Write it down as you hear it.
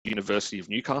University of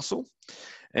Newcastle.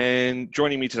 And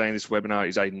joining me today in this webinar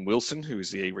is Aidan Wilson, who is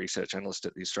the e-research analyst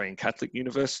at the Australian Catholic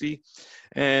University,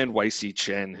 and Wei-Si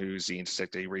Chen, who is the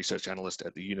Intersect e-research analyst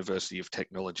at the University of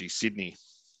Technology, Sydney.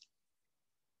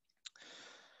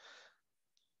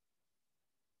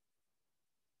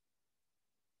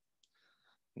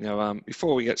 Now,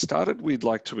 before we get started, we'd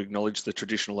like to acknowledge the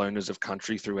traditional owners of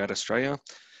country throughout Australia,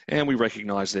 and we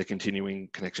recognise their continuing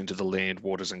connection to the land,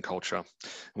 waters and culture.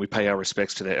 And we pay our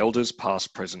respects to their elders,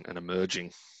 past, present and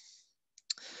emerging.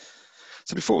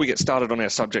 So before we get started on our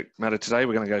subject matter today,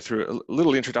 we're going to go through a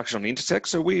little introduction on Intersect.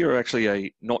 So we are actually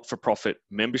a not-for-profit,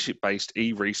 membership-based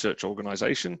e-research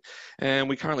organisation, and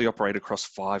we currently operate across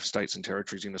 5 states and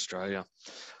territories in Australia.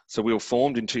 So we were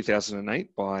formed in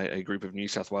 2008 by a group of New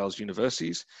South Wales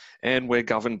universities, and we're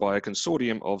governed by a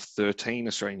consortium of 13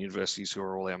 Australian universities who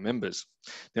are all our members.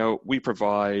 Now, we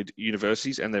provide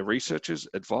universities and their researchers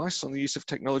advice on the use of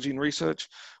technology in research.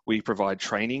 We provide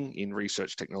training in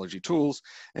research technology tools,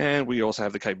 and we also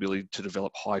have the capability to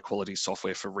develop high quality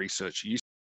software for research use.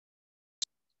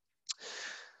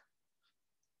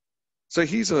 So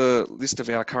here's a list of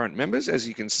our current members. As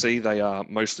you can see, they are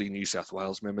mostly New South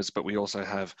Wales members, but we also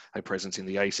have a presence in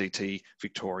the ACT,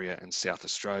 Victoria and South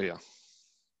Australia.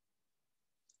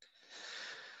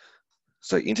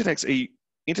 So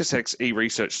Intersect's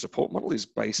e-research support model is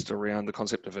based around the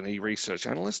concept of an e-research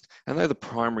analyst, and they're the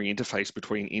primary interface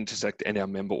between Intersect and our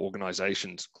member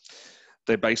organisations.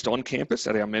 They're based on campus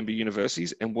at our member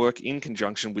universities and work in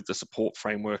conjunction with the support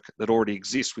framework that already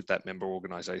exists with that member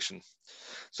organisation.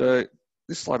 So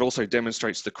this slide also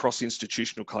demonstrates the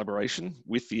cross-institutional collaboration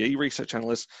with the e-research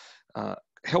analysts,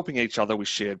 helping each other with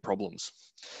shared problems.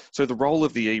 So the role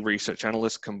of the e-research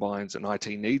analyst combines an IT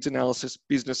needs analysis,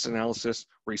 business analysis,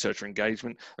 researcher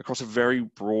engagement across a very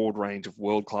broad range of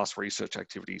world-class research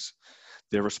activities.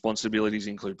 Their responsibilities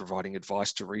include providing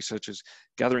advice to researchers,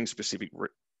 gathering specific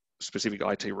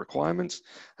IT requirements,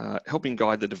 helping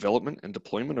guide the development and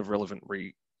deployment of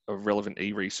relevant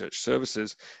e-research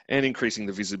services, and increasing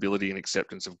the visibility and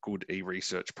acceptance of good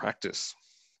e-research practice.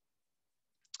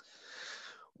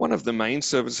 One of the main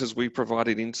services we provide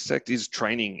at Intersect is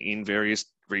training in various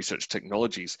research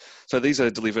technologies. So these are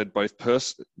delivered both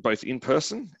in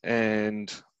person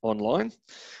and online.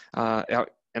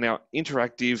 Our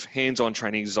interactive hands-on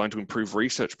training is designed to improve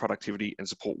research productivity and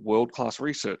support world-class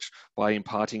research by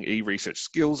imparting e-research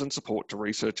skills and support to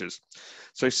researchers.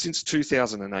 So since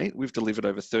 2008, we've delivered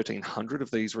over 1,300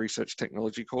 of these research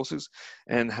technology courses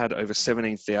and had over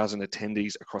 17,000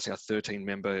 attendees across our 13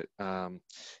 member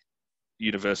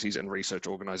universities and research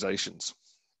organisations.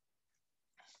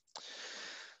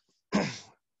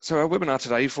 So our webinar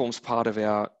today forms part of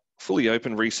our fully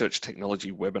open research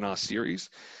technology webinar series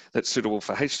that's suitable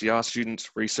for HDR students,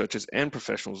 researchers and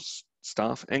professional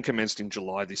staff, and commenced in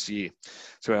July this year.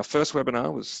 So our first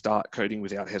webinar was Start Coding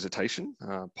Without Hesitation,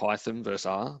 Python versus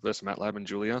R versus MATLAB and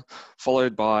Julia,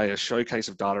 followed by a showcase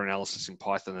of data analysis in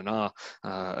Python and R,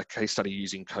 a case study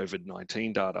using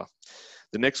COVID-19 data.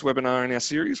 The next webinar in our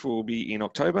series will be in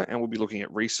October, and we'll be looking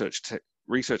at research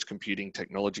computing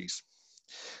technologies.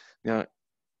 Now,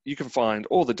 you can find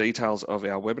all the details of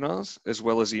our webinars, as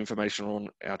well as the information on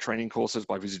our training courses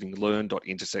by visiting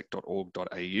learn.intersect.org.au.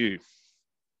 And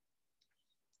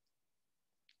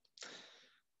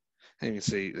you can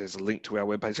see there's a link to our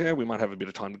webpage here. We might have a bit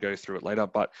of time to go through it later,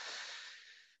 but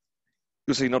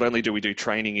you'll see not only do we do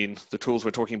training in the tools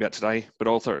we're talking about today, but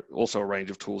also a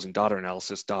range of tools in data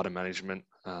analysis, data management,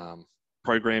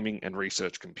 programming, and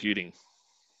research computing.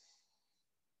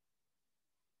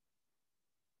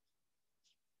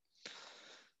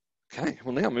 Okay,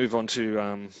 we'll now move on to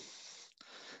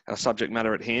our subject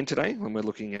matter at hand today when we're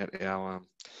looking at our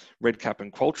REDCap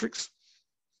and Qualtrics.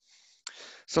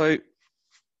 So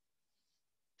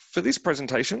for this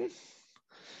presentation,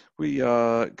 we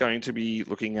are going to be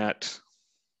looking at,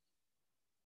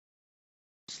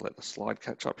 let's let the slide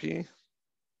catch up here.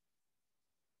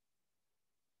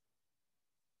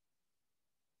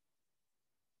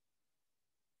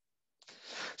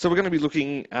 So we're going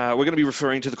to be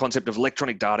referring to the concept of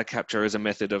electronic data capture as a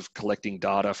method of collecting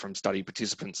data from study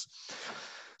participants.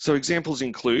 So examples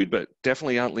include, but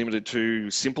definitely aren't limited to,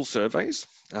 simple surveys,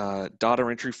 data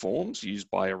entry forms used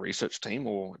by a research team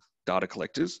or data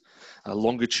collectors,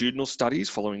 longitudinal studies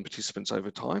following participants over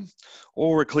time,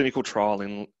 or a clinical trial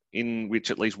in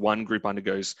which at least one group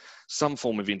undergoes some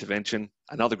form of intervention,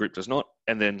 another group does not,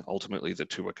 and then ultimately the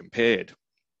two are compared.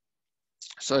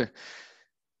 So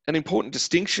an important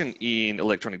distinction in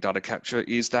electronic data capture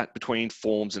is that between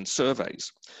forms and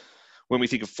surveys. When we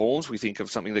think of forms, we think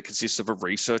of something that consists of a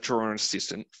researcher or an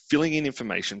assistant filling in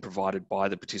information provided by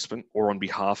the participant or on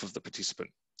behalf of the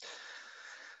participant.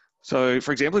 So,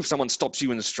 for example, if someone stops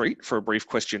you in the street for a brief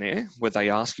questionnaire where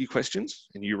they ask you questions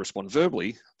and you respond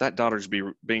verbally, that data is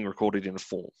being recorded in a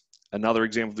form. Another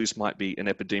example of this might be an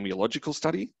epidemiological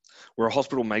study where a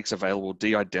hospital makes available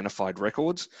de-identified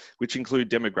records, which include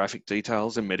demographic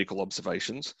details and medical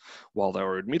observations while they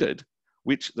were admitted,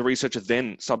 which the researcher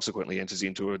then subsequently enters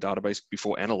into a database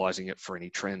before analysing it for any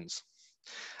trends.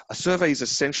 A survey is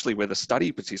essentially where the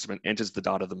study participant enters the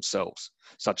data themselves,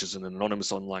 such as an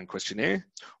anonymous online questionnaire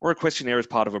or a questionnaire as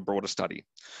part of a broader study,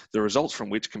 the results from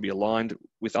which can be aligned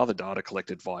with other data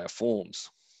collected via forms.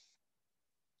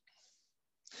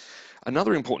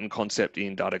 Another important concept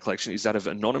in data collection is that of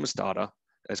anonymous data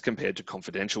as compared to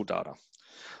confidential data.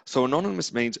 So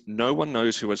anonymous means no one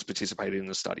knows who has participated in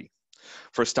the study.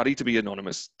 For a study to be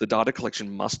anonymous, the data collection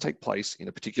must take place in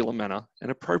a particular manner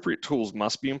and appropriate tools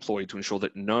must be employed to ensure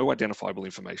that no identifiable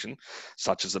information,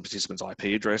 such as the participant's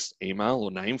IP address, email,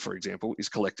 or name, for example, is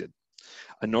collected.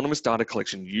 Anonymous data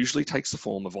collection usually takes the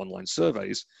form of online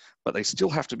surveys, but they still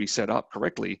have to be set up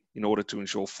correctly in order to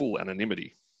ensure full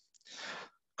anonymity.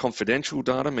 Confidential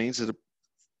data means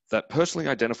that personally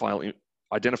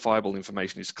identifiable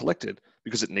information is collected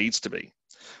because it needs to be.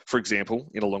 For example,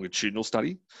 in a longitudinal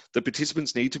study, the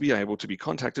participants need to be able to be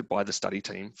contacted by the study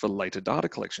team for later data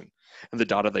collection, and the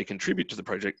data they contribute to the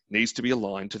project needs to be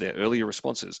aligned to their earlier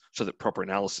responses so that proper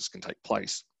analysis can take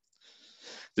place.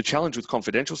 The challenge with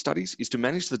confidential studies is to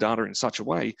manage the data in such a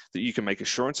way that you can make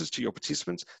assurances to your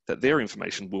participants that their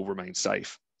information will remain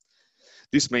safe.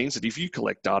 This means that if you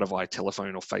collect data via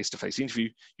telephone or face-to-face interview,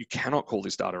 you cannot call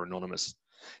this data anonymous.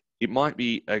 It might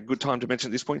be a good time to mention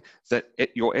at this point that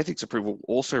your ethics approval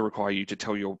will also require you to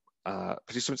tell your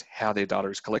participants how their data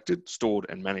is collected, stored,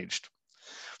 and managed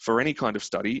for any kind of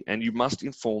study, and you must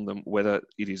inform them whether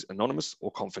it is anonymous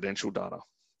or confidential data.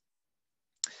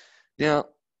 Now,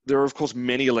 there are, of course,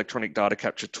 many electronic data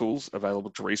capture tools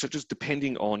available to researchers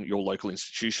depending on your local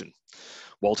institution.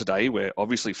 While today we're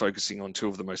obviously focusing on two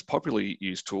of the most popularly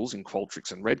used tools in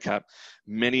Qualtrics and REDCap,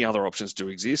 many other options do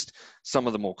exist. Some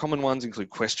of the more common ones include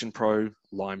Question Pro,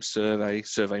 Lime Survey,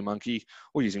 SurveyMonkey,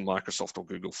 or using Microsoft or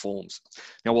Google Forms.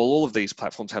 Now, while all of these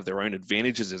platforms have their own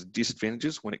advantages and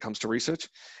disadvantages when it comes to research,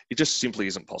 it just simply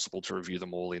isn't possible to review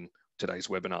them all in today's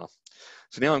webinar.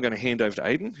 So now I'm going to hand over to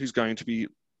Aidan, who's going to be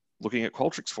looking at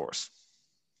Qualtrics for us.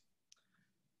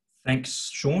 Thanks,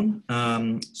 Sean.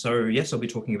 So yes, I'll be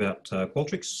talking about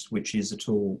Qualtrics, which is a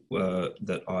tool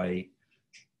that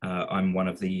I'm one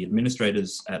of the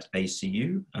administrators at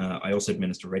ACU. I also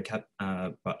administer REDCap,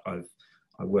 but I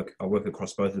work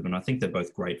across both of them, and I think they're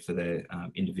both great for their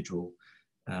individual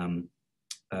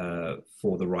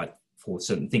for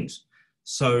certain things.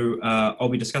 So I'll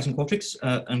be discussing Qualtrics,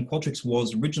 and Qualtrics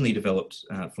was originally developed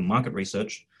for market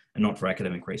research and not for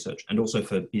academic research, and also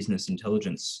for business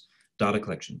intelligence data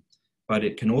collection. But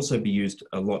it can also be used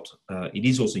a lot, it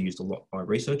is also used a lot by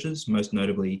researchers, most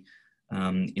notably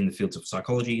in the fields of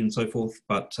psychology and so forth,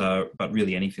 but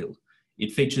really any field.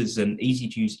 It features an easy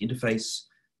to use interface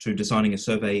to designing a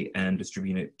survey and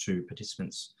distributing it to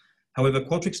participants. However,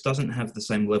 Qualtrics doesn't have the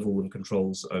same level of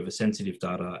controls over sensitive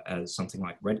data as something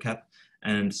like REDCap,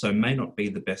 and so may not be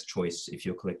the best choice if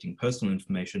you're collecting personal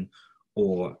information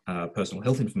or personal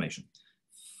health information.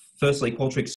 Firstly,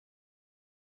 Qualtrics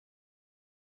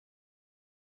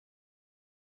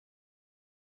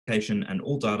and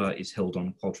all data is held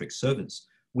on Qualtrics servers,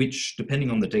 which,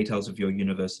 depending on the details of your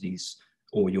university's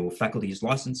or your faculty's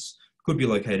license, could be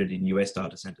located in US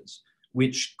data centers,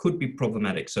 which could be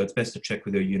problematic. So it's best to check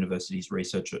with your university's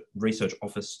research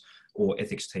office or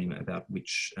ethics team about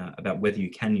whether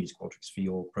you can use Qualtrics for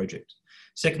your project.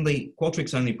 Secondly,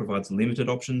 Qualtrics only provides limited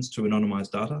options to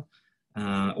anonymize data.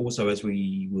 Also, as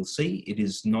we will see, it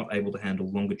is not able to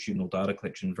handle longitudinal data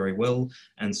collection very well,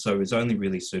 and so is only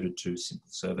really suited to simple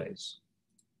surveys.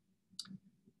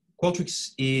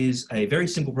 Qualtrics is a very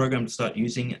simple program to start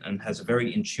using and has a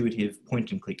very intuitive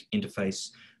point-and-click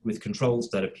interface with controls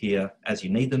that appear as you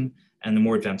need them, and the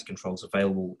more advanced controls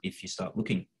available if you start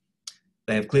looking.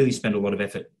 They have clearly spent a lot of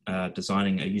effort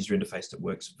designing a user interface that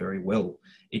works very well.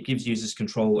 It gives users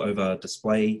control over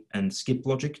display and skip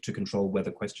logic to control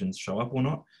whether questions show up or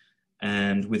not,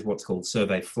 and with what's called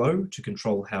survey flow to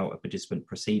control how a participant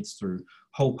proceeds through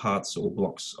whole parts or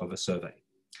blocks of a survey.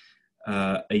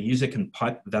 A user can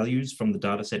pipe values from the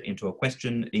dataset into a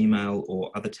question, email,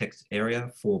 or other text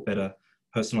area for better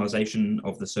personalization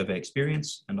of the survey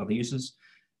experience and other uses.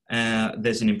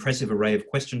 There's an impressive array of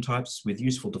question types with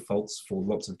useful defaults for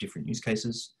lots of different use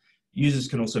cases. Users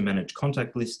can also manage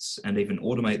contact lists and even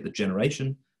automate the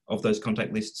generation of those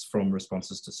contact lists from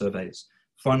responses to surveys.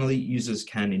 Finally, users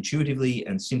can intuitively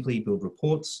and simply build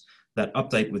reports that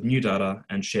update with new data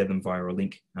and share them via a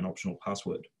link and optional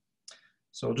password.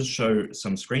 So I'll just show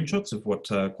some screenshots of what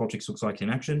Qualtrics looks like in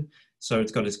action. So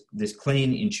it's got this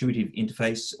clean, intuitive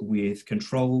interface with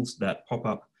controls that pop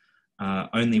up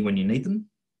only when you need them.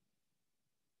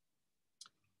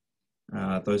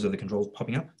 Those are the controls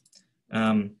popping up.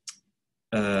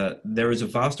 There is a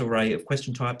vast array of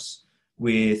question types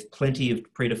with plenty of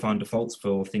predefined defaults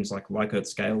for things like Likert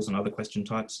scales and other question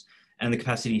types, and the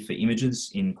capacity for images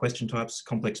in question types,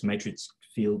 complex matrix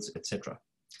fields, etc.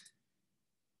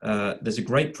 There's a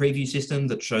great preview system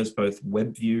that shows both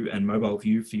web view and mobile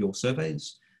view for your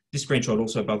surveys. This screenshot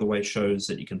also, by the way, shows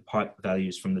that you can pipe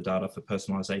values from the data for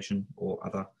personalization or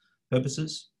other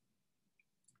purposes.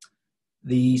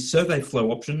 The survey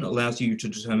flow option allows you to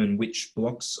determine which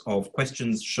blocks of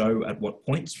questions show at what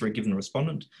points for a given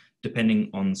respondent, depending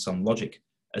on some logic.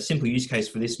 A simple use case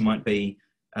for this might be,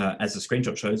 as the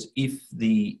screenshot shows, if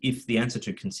the answer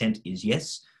to consent is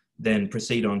yes, then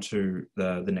proceed on to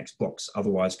the next blocks,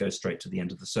 otherwise go straight to the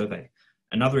end of the survey.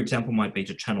 Another example might be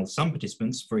to channel some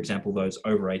participants, for example, those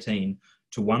over 18,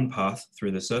 to one path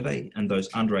through the survey and those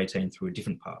under 18 through a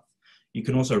different path. You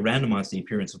can also randomize the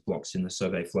appearance of blocks in the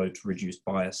survey flow to reduce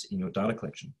bias in your data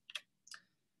collection.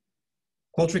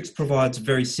 Qualtrics provides a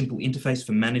very simple interface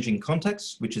for managing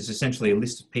contacts, which is essentially a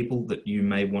list of people that you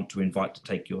may want to invite to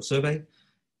take your survey.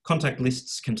 Contact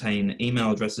lists contain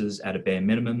email addresses at a bare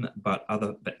minimum, but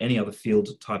any other field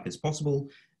type is possible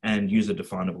and user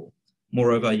definable.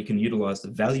 Moreover, you can utilize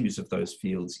the values of those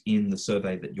fields in the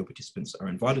survey that your participants are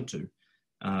invited to.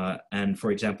 And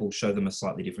for example, show them a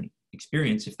slightly different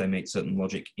experience if they meet certain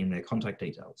logic in their contact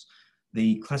details.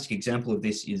 The classic example of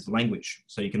this is language.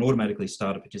 So you can automatically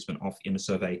start a participant off in a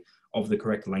survey of the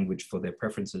correct language for their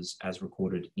preferences as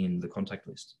recorded in the contact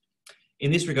list.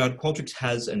 In this regard, Qualtrics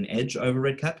has an edge over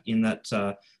REDCap in that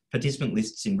participant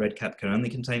lists in REDCap can only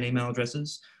contain email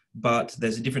addresses, but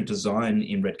there's a different design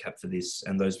in REDCap for this,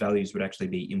 and those values would actually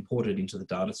be imported into the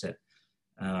data set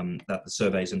that the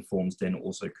surveys and forms then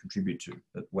also contribute to.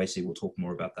 But Wacey will talk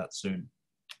more about that soon.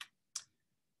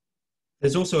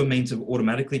 There's also a means of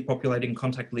automatically populating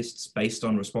contact lists based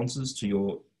on responses to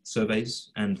your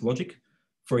surveys and logic.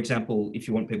 For example, if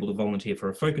you want people to volunteer for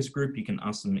a focus group, you can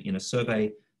ask them in a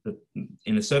survey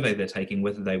they're taking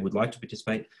whether they would like to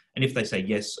participate. And if they say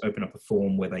yes, open up a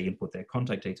form where they input their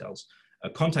contact details. A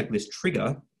contact list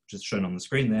trigger, which is shown on the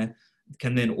screen there,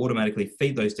 can then automatically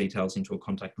feed those details into a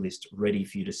contact list ready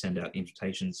for you to send out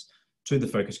invitations to the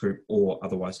focus group or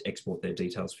otherwise export their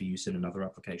details for use in another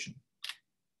application.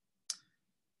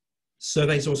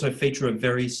 Surveys also feature a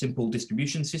very simple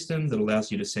distribution system that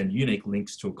allows you to send unique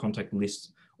links to a contact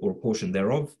list or a portion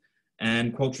thereof.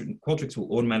 And Qualtrics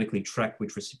will automatically track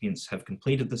which recipients have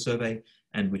completed the survey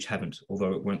and which haven't,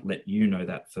 although it won't let you know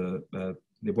that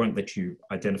it won't let you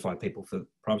identify people for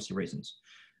privacy reasons.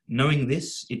 Knowing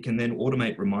this, it can then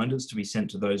automate reminders to be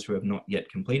sent to those who have not yet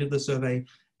completed the survey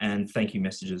and thank you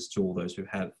messages to all those who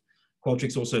have.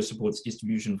 Qualtrics also supports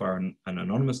distribution via an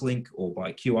anonymous link or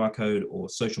by QR code or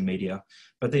social media,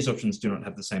 but these options do not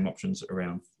have the same options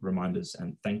around reminders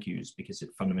and thank yous because it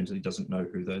fundamentally doesn't know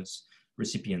who those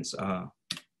recipients are.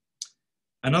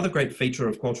 Another great feature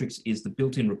of Qualtrics is the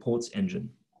built-in reports engine.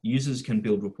 Users can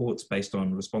build reports based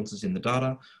on responses in the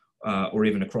data or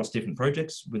even across different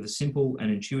projects with a simple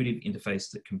and intuitive interface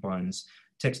that combines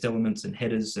text elements and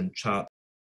headers and charts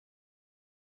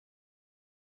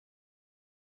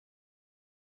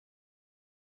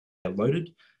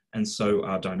loaded and so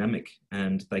are dynamic,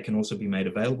 and they can also be made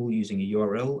available using a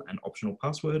URL and optional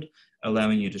password,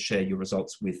 allowing you to share your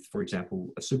results with, for example,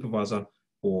 a supervisor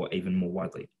or even more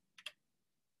widely.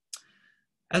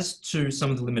 As to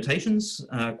some of the limitations,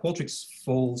 Qualtrics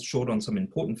falls short on some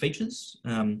important features.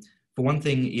 For one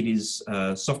thing, it is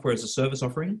software as a service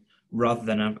offering rather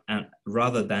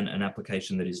than an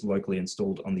application that is locally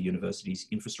installed on the university's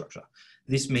infrastructure.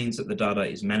 This means that the data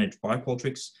is managed by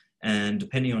Qualtrics, and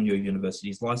depending on your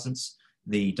university's license,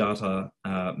 the data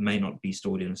may not be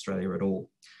stored in Australia at all.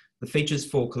 The features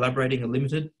for collaborating are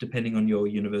limited depending on your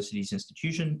university's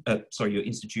your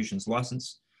institution's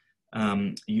license.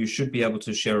 You should be able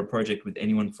to share a project with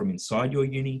anyone from inside your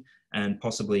uni and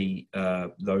possibly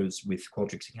those with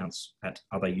Qualtrics accounts at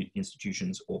other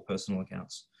institutions or personal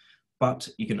accounts. But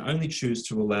you can only choose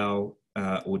to allow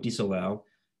or disallow,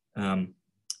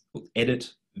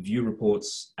 edit, view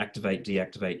reports, activate,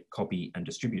 deactivate, copy, and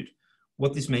distribute.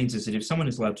 What this means is that if someone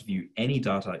is allowed to view any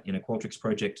data in a Qualtrics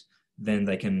project, then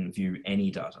they can view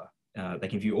any data. They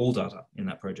can view all data in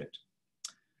that project.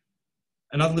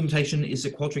 Another limitation is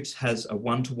that Qualtrics has a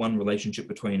one-to-one relationship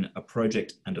between a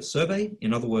project and a survey.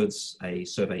 In other words, a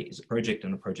survey is a project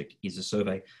and a project is a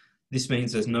survey. This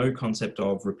means there's no concept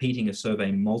of repeating a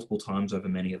survey multiple times over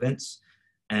many events.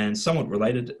 And somewhat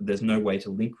related, there's no way to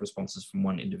link responses from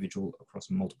one individual across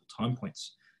multiple time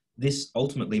points. This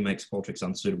ultimately makes Qualtrics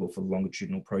unsuitable for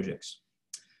longitudinal projects.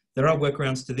 There are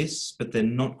workarounds to this, but they're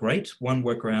not great. One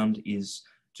workaround is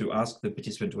to ask the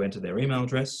participant to enter their email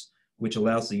address, which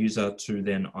allows the user to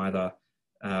then either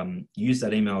use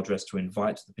that email address to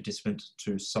invite the participant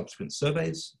to subsequent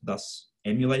surveys, thus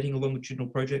emulating a longitudinal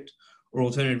project, or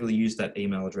alternatively use that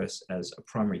email address as a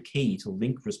primary key to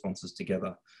link responses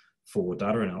together for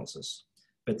data analysis.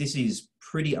 But this is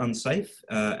pretty unsafe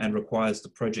and requires the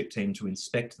project team to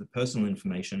inspect the personal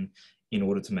information in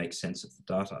order to make sense of the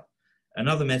data.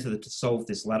 Another method to solve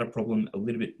this latter problem a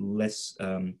little bit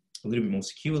more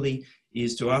securely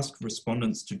is to ask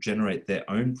respondents to generate their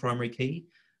own primary key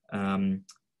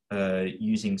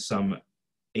using some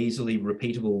easily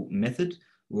repeatable method,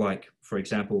 like, for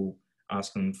example,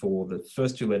 ask them for the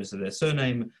first 2 letters of their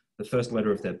surname, the first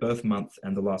letter of their birth month,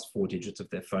 and the last 4 digits of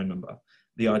their phone number.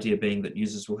 The idea being that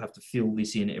users will have to fill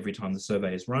this in every time the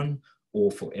survey is run,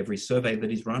 or for every survey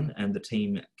that is run, and the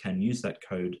team can use that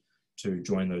code to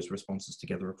join those responses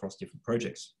together across different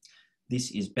projects.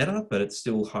 This is better, but it's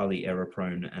still highly error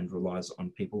prone and relies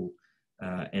on people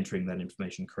entering that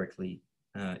information correctly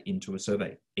into a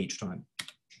survey each time.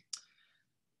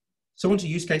 So on to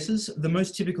use cases. The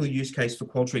most typical use case for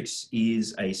Qualtrics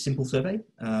is a simple survey,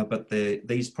 but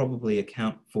these probably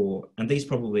account for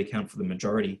the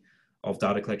majority of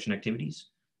data collection activities.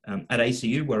 At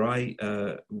ACU, where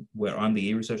I'm the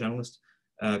e-research analyst,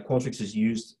 Qualtrics is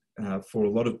used for a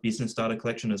lot of business data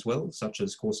collection as well, such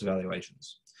as course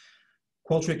evaluations.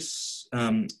 Qualtrics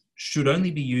should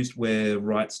only be used where user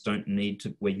rights don't need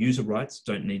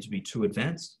to be too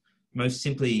advanced. Most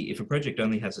simply, if a project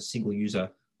only has a single user,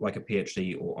 like a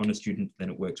PhD or honor student, then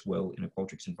it works well in a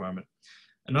Qualtrics environment.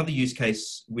 Another use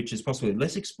case, which is possibly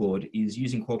less explored, is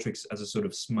using Qualtrics as a sort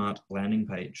of smart landing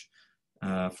page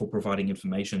for providing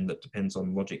information that depends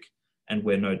on logic and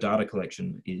where no data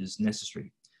collection is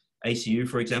necessary. ACU,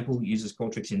 for example, uses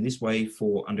Qualtrics in this way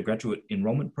for undergraduate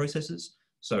enrollment processes.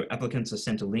 So applicants are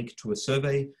sent a link to a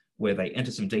survey where they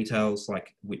enter some details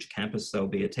like which campus they'll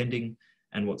be attending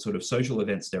and what sort of social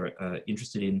events they're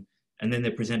interested in. And then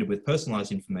they're presented with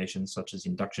personalized information such as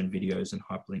induction videos and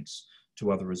hyperlinks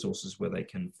to other resources where they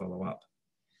can follow up.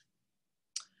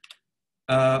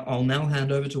 I'll now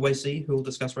hand over to Wei Si, who will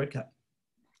discuss REDCap.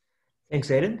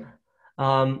 Thanks, Aidan.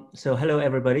 So hello,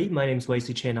 everybody. My name is Wei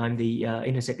Si Chen. I'm the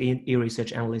Intersect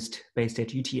e-research analyst based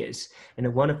at UTS.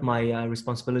 And one of my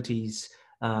responsibilities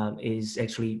is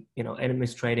actually,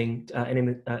 administrating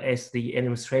as the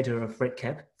administrator of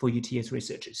REDCap for UTS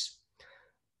researchers.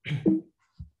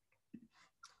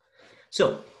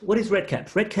 So what is REDCap?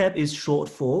 REDCap is short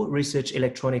for Research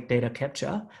Electronic Data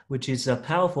Capture, which is a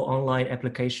powerful online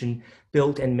application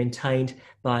built and maintained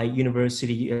by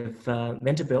University of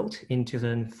Vanderbilt in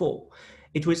 2004.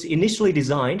 It was initially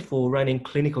designed for running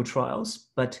clinical trials,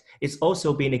 but it's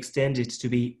also been extended to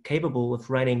be capable of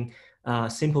running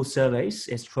simple surveys,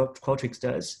 as Qualtrics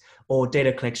does, or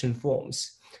data collection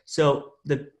forms. So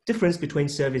the difference between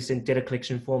surveys and data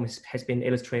collection forms has been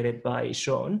illustrated by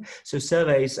Sean. So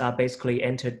surveys are basically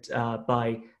entered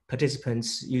by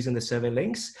participants using the survey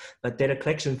links, but data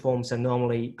collection forms are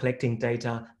normally collecting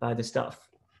data by the staff.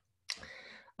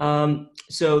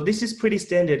 So this is pretty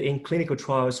standard in clinical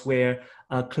trials where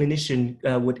a clinician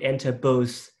would enter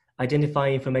both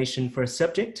identifying information for a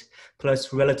subject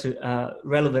plus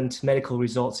relevant medical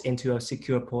results into a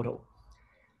secure portal.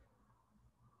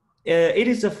 It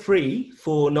is free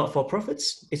for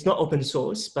not-for-profits. It's not open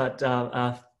source, but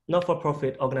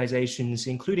not-for-profit organizations,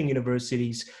 including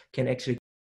universities, can actually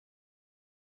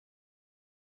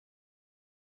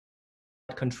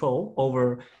control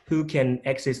over who can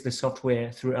access the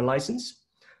software through a license.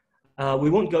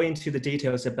 We won't go into the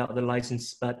details about the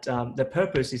license, but the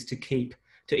purpose is to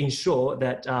ensure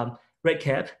that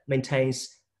REDCap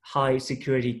maintains high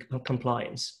security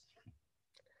compliance.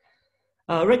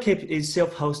 REDCap is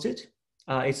self-hosted.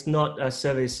 It's not a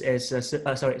service as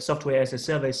software as a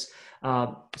service.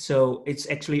 So it's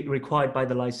actually required by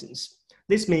the license.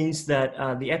 This means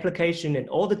that the application and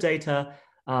all the data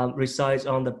resides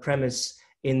on the premise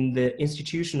in the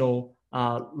institutional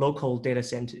local data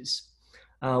centers,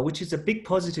 which is a big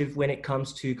positive when it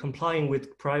comes to complying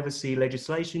with privacy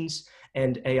legislations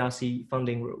and ARC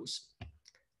funding rules.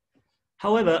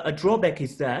 However, a drawback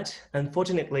is that,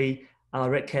 unfortunately,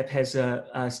 REDCap has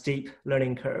a steep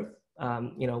learning curve,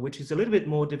 which is a little bit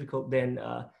more difficult than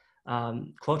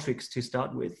Qualtrics to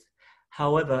start with.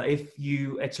 However, if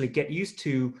you actually get used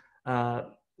to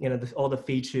all the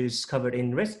features covered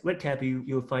in REDCap,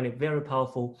 you'll find it very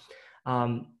powerful.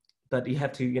 But you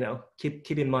have to,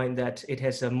 keep in mind that it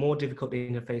has a more difficult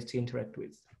interface to interact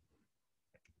with.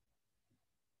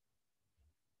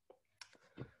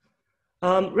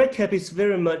 REDCap is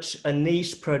very much a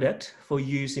niche product for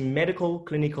use in medical,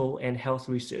 clinical, and health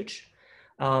research.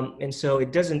 And so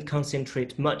it doesn't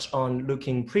concentrate much on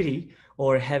looking pretty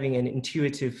or having an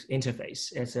intuitive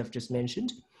interface, as I've just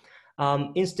mentioned.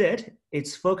 Instead,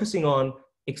 it's focusing on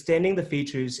extending the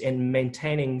features and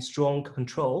maintaining strong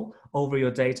control over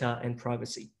your data and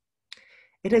privacy.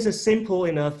 It has a simple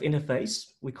enough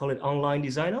interface, we call it Online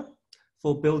Designer,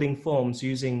 for building forms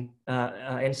using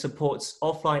and supports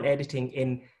offline editing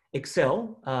in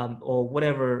Excel or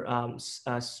whatever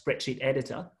spreadsheet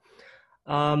editor.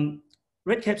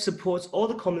 REDCap supports all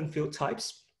the common field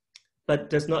types, but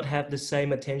does not have the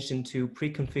same attention to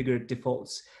pre-configured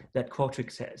defaults that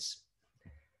Qualtrics has.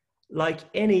 Like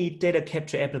any data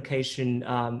capture application,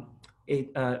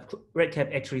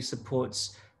 REDCap actually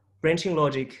supports branching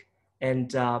logic and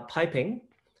piping,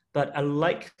 but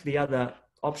unlike the other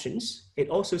options, it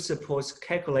also supports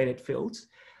calculated fields,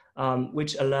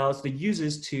 which allows the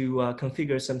users to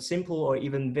configure some simple or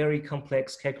even very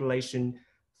complex calculation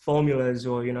formulas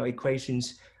or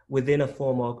equations within a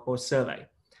form or survey.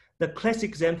 The classic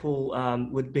example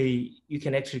would be you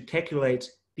can actually calculate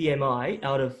BMI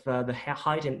out of the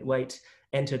height and weight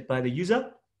entered by the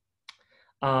user.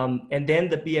 And then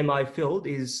the BMI field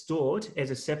is stored as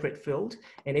a separate field,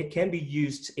 and it can be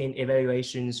used in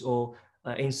evaluations or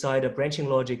inside a branching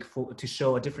logic to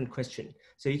show a different question.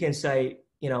 So you can say,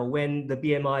 when the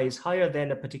BMI is higher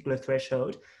than a particular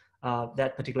threshold,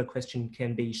 that particular question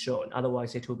can be shown.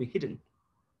 Otherwise, it will be hidden.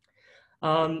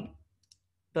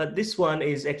 But this one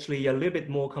is actually a little bit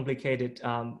more complicated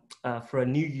for a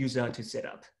new user to set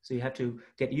up. So you have to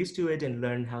get used to it and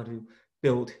learn how to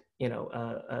build,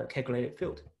 a calculated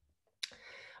field.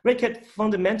 REDCap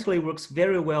fundamentally works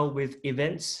very well with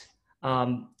events,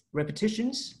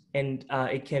 repetitions, and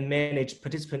it can manage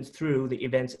participants through the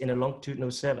events in a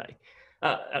longitudinal survey,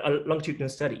 a longitudinal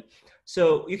study.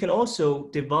 So you can also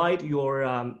divide your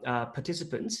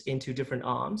participants into different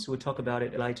arms. We'll talk about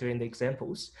it later in the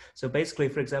examples. So basically,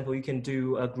 for example, you can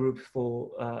do a group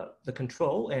for the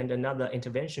control and another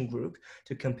intervention group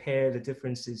to compare the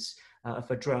differences of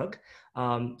a drug.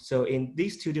 So in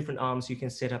these two different arms, you can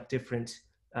set up different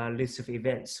lists of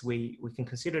events. We can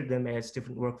consider them as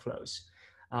different workflows.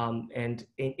 And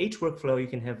in each workflow, you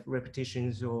can have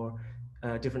repetitions or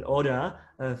different order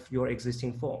of your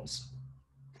existing forms.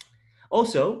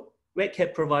 Also,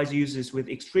 REDCap provides users with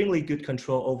extremely good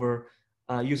control over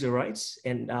user rights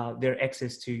and their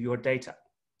access to your data,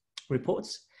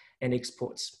 reports, and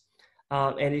exports.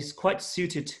 And it's quite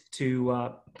suited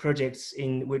to projects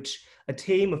in which a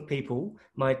team of people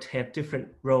might have different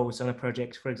roles on a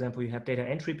project. For example, you have data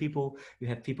entry people, you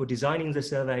have people designing the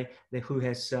survey who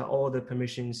has all the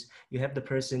permissions, you have the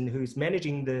person who's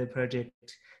managing the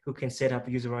project who can set up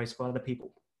user rights for other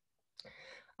people.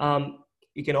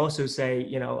 You can also say,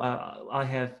 I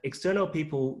have external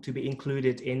people to be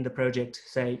included in the project,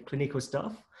 say clinical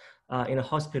staff in a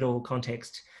hospital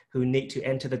context who need to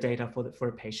enter the data for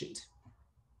a patient.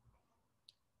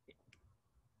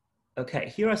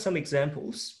 Okay, here are some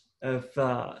examples of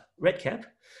REDCap,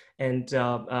 and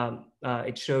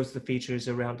it shows the features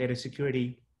around data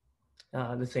security,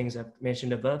 the things I've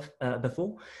mentioned above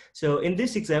before. So in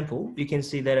this example, you can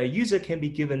see that a user can be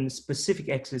given specific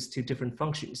access to different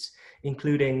functions,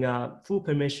 including full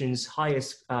permissions,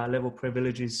 highest level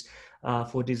privileges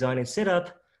for design and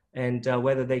setup, and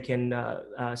whether they can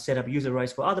set up user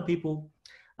rights for other people.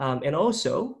 And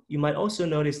also, you might also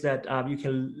notice that you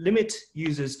can limit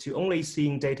users to only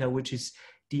seeing data which is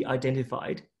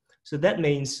de-identified. So that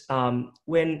means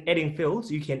when adding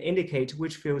fields, you can indicate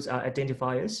which fields are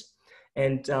identifiers,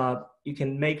 and you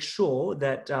can make sure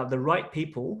that the right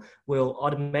people will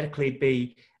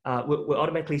automatically will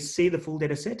automatically see the full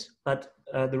data set, but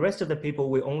the rest of the people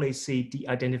will only see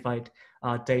de-identified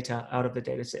data out of the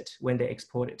data set when they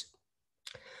export it.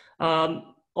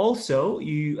 Also,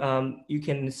 you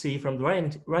can see from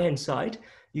the right-hand side,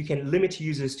 you can limit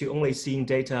users to only seeing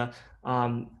data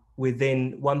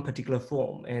within one particular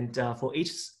form. And for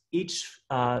each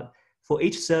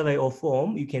survey or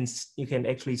form, you can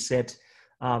actually set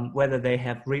whether they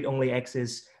have read-only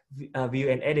access, view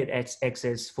and edit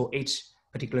access for each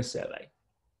particular survey.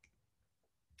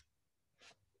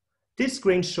 This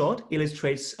screenshot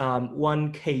illustrates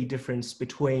one key difference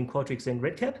between Qualtrics and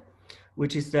REDCap,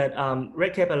 which is that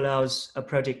REDCap allows a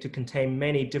project to contain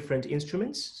many different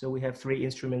instruments. So we have 3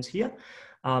 instruments here,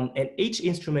 and each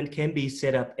instrument can be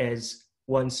set up as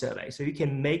one survey. So you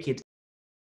can make it.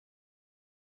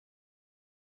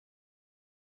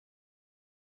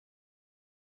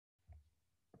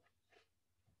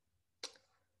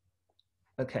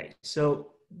 Okay,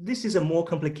 so this is a more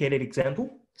complicated example.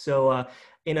 So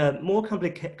in a more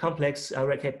complex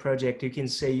REDCap project, you can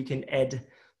say you can add,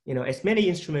 as many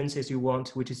instruments as you want,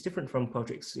 which is different from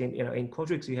Qualtrics. In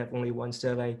Qualtrics, you have only one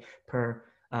survey per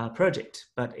project,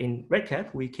 but in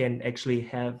REDCap, we can actually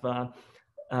have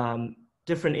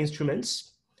different instruments,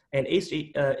 and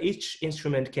each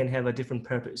instrument can have a different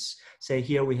purpose. Say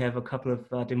here we have a couple of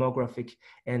demographic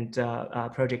and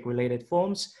project-related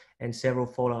forms and several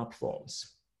follow-up forms.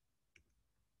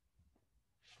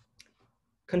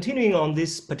 Continuing on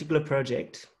this particular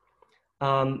project,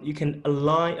 you can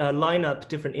line up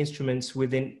different instruments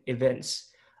within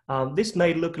events. This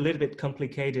may look a little bit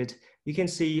complicated. You can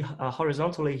see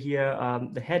horizontally here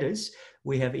the headers.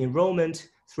 We have enrollment,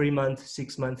 3-month,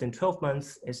 6-month, and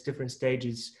 12-month as different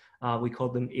stages. We call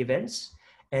them events.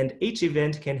 And each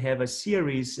event can have a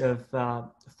series of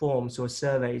forms or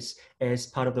surveys as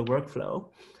part of the workflow.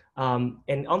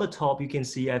 And on the top, you can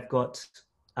see I've got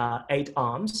 8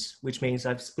 arms, which means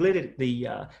I've split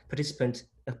the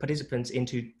participants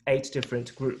into 8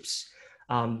 different groups.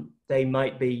 They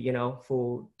might be,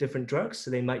 for different drugs, so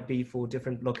they might be for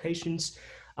different locations,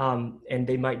 and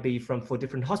they might be for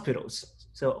different hospitals.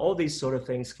 So all these sort of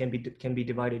things can be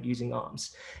divided using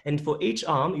arms. And for each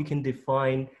arm, you can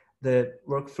define the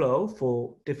workflow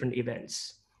for different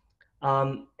events.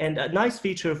 And a nice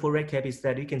feature for REDCap is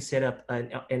that you can set up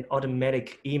an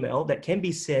automatic email that can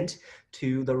be sent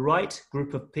to the right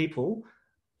group of people,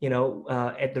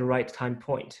 at the right time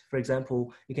point. For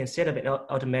example, you can set up an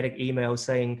automatic email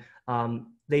saying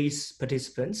these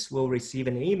participants will receive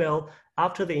an email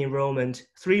after the enrollment,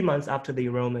 3 months after the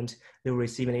enrollment, they'll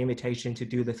receive an invitation to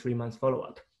do the 3-month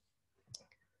follow-up.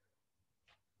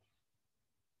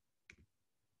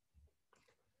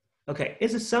 Okay,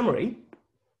 as a summary,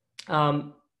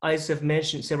 as I've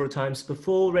mentioned several times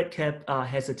before, REDCap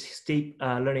has a steep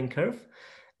learning curve,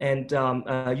 and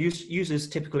users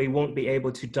typically won't be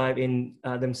able to dive in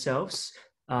themselves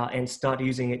and start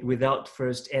using it without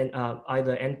first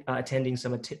either attending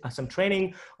some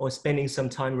training or spending some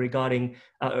time regarding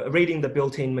reading the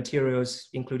built-in materials,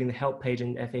 including the help page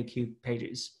and FAQ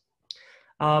pages.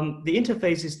 The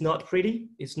interface is not pretty.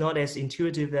 It's not as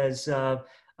intuitive as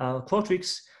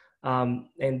Qualtrics.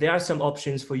 And there are some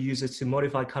options for users to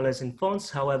modify colors and fonts.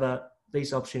 However,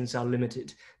 these options are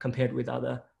limited compared with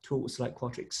other tools like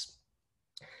Qualtrics.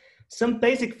 Some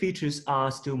basic features are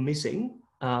still missing,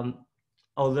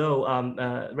 although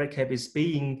REDCap is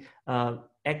being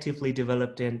actively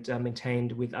developed and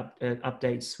maintained with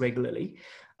updates regularly.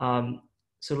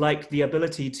 So like the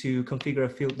ability to configure a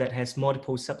field that has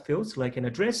multiple subfields, like an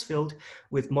address field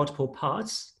with multiple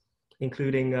parts,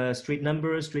 including street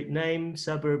number, street name,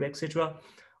 suburb, etc.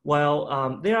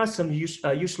 While there are some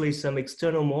usually some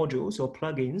external modules or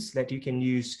plugins that you can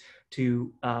use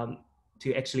to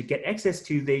actually get access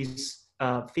to these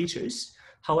features.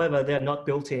 However, they're not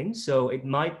built in, so it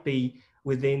might be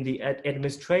within the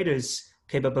administrator's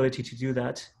capability to do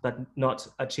that, but not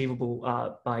achievable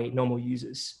by normal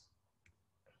users.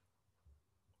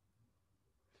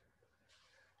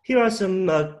 Here are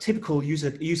some typical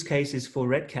use cases for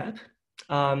REDCap.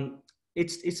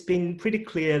 It's been pretty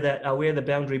clear that where the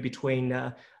boundary between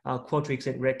Qualtrics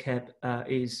and REDCap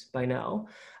is by now.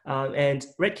 And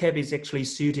REDCap is actually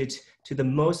suited to the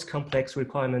most complex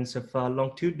requirements of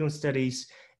longitudinal studies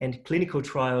and clinical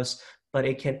trials, but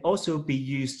it can also be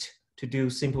used to do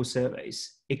simple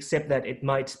surveys, except that it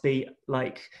might be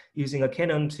like using a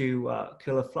cannon to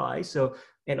kill a fly. So,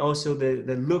 and also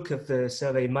the look of the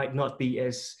survey might not be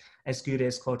as good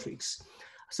as Qualtrics.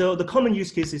 So the common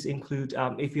use cases include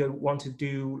if you want to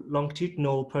do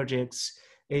longitudinal projects,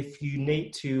 if you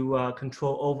need to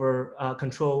control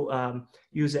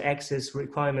user access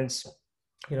requirements,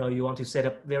 you want to set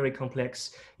up very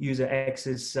complex user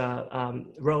access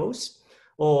roles,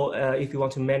 or if you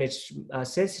want to manage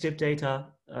sensitive data,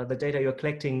 the data you're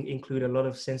collecting include a lot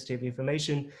of sensitive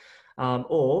information,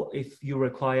 or if you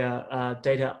require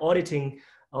data auditing,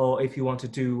 or if you want to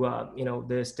do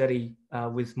the study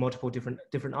with multiple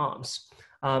different arms.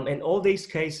 And all these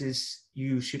cases,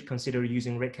 you should consider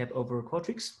using REDCap over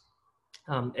Qualtrics,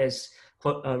 as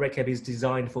REDCap is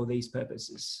designed for these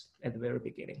purposes at the very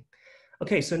beginning.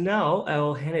 Okay, so now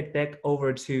I'll hand it back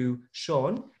over to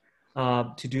Sean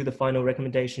to do the final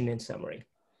recommendation and summary.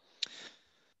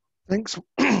 Thanks,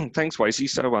 thanks, Wasey.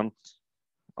 So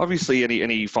obviously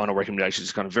any final recommendations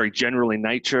is kind of very general in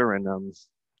nature, and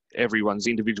everyone's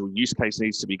individual use case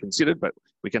needs to be considered, but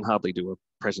we can hardly do a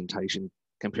presentation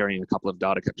comparing a couple of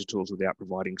data capture tools without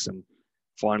providing some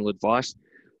final advice.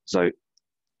 So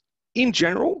in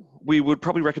general, we would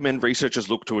probably recommend researchers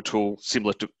look to a tool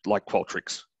similar to like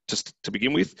Qualtrics just to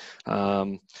begin with,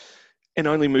 and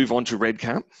only move on to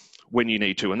REDCap when you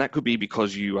need to. And that could be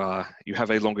because you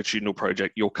have a longitudinal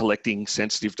project, you're collecting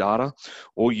sensitive data,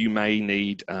 or you may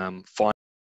need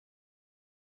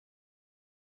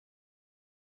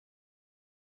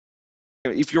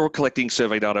if you're collecting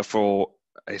survey data for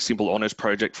a simple honours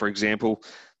project, for example,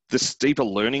 the steeper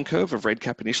learning curve of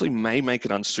REDCap initially may make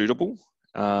it unsuitable,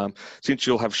 since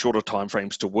you'll have shorter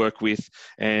timeframes to work with,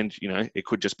 and it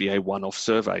could just be a one-off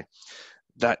survey.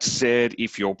 That said,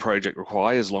 if your project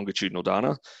requires longitudinal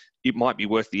data, it might be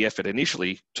worth the effort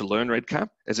initially to learn REDCap,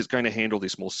 as it's going to handle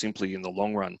this more simply in the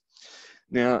long run.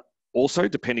 Now, also,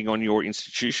 depending on your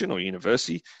institution or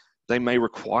university, they may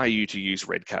require you to use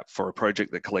REDCap for a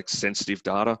project that collects sensitive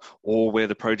data, or where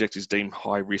the project is deemed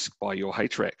high risk by your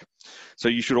HREC. So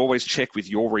you should always check with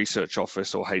your research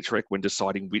office or HREC when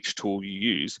deciding which tool you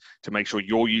use to make sure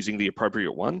you're using the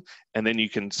appropriate one, and then you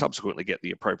can subsequently get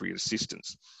the appropriate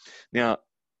assistance. Now,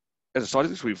 as a side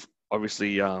of this, we've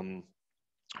obviously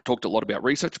talked a lot about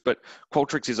research, but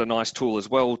Qualtrics is a nice tool as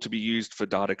well to be used for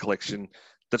data collection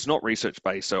that's not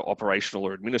research-based, so operational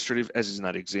or administrative, as is in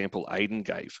that example Aidan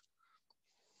gave.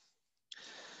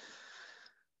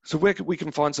 So where we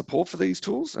can find support for these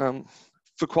tools?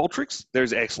 For Qualtrics,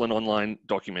 there's excellent online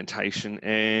documentation,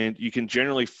 and you can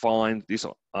generally find this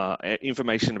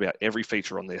information about every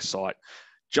feature on their site.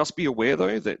 Just be aware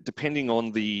though that depending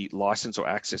on the license or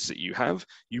access that you have,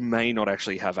 you may not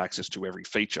actually have access to every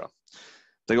feature.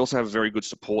 They also have a very good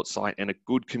support site and a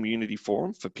good community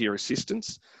forum for peer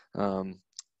assistance.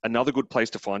 Another good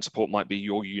place to find support might be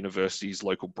your university's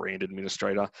local brand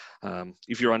administrator.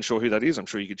 If you're unsure who that is, I'm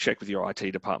sure you could check with your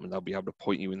IT department. They'll be able to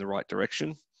point you in the right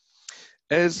direction.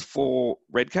 As for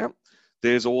REDCap,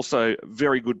 there's also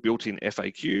very good built-in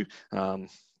FAQ.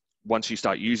 Once you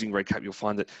start using REDCap, you'll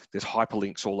find that there's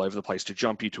hyperlinks all over the place to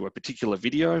jump you to a particular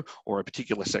video or a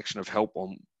particular section of help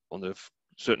on the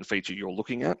certain feature you're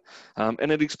looking at.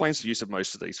 And it explains the use of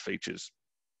most of these features.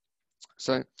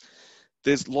 So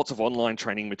there's lots of online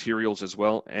training materials as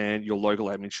well, and your local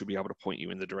admin should be able to point you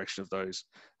in the direction of those.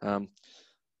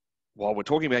 While we're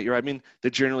talking about your admin, they're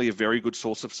generally a very good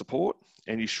source of support,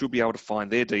 and you should be able to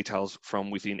find their details from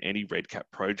within any REDCap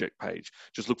project page.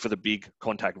 Just look for the big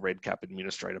Contact REDCap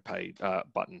Administrator page,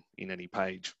 button in any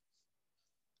page.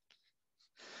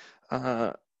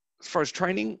 As far as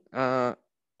training,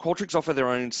 Qualtrics offer their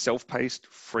own self-paced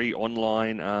free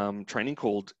online training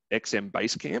called XM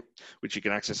Basecamp, which you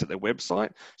can access at their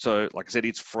website. So like I said,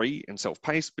 it's free and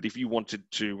self-paced, but if you wanted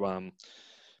to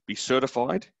be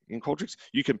certified in Qualtrics,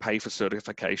 you can pay for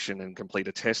certification and complete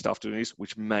a test after this,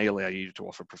 which may allow you to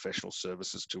offer professional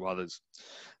services to others.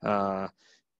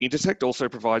 Intersect also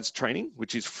provides training,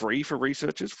 which is free for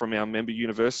researchers from our member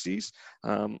universities,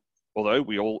 although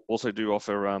we also do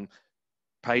offer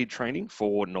paid training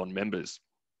for non-members.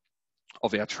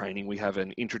 Of our training, we have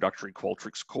an introductory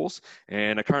Qualtrics course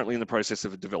and are currently in the process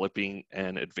of developing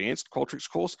an advanced Qualtrics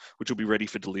course, which will be ready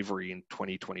for delivery in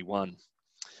 2021.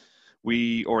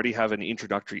 We already have an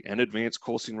introductory and advanced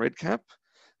course in REDCap,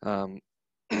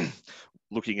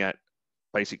 looking at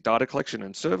basic data collection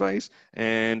and surveys,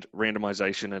 and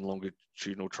randomization and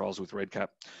longitudinal trials with REDCap.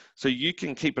 So you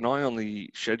can keep an eye on the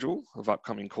schedule of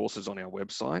upcoming courses on our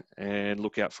website and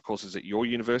look out for courses at your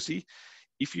university.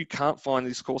 If you can't find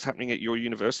this course happening at your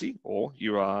university, or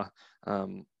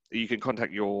you can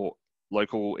contact your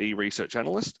local e-research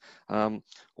analyst,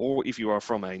 or if you are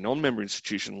from a non-member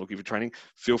institution looking for training,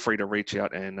 feel free to reach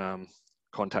out and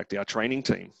contact our training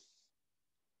team.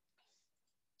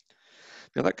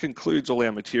 Now that concludes all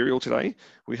our material today.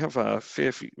 We have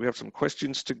we have some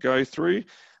questions to go through.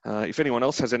 If anyone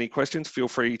else has any questions, feel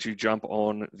free to jump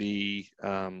on the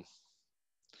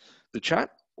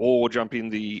chat or jump in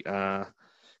the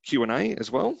Q&A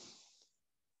as well.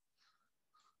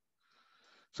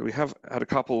 So we have had a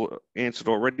couple answered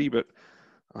already, but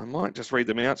I might just read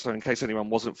them out, so in case anyone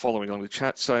wasn't following along the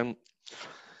chat. So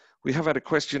we have had a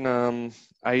question,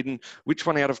 Aidan, which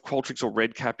one out of Qualtrics or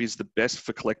REDCap is the best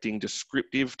for collecting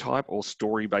descriptive type or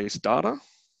story-based data?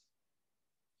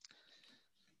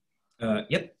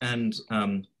 Yep, and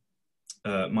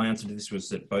my answer to this was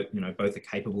that both are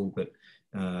capable, but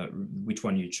which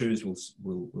one you choose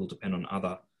will depend on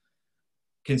other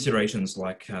considerations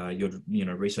like your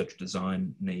research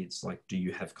design needs, like do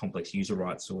you have complex user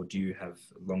rights or do you have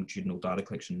longitudinal data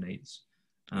collection needs?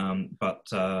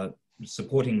 But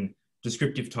supporting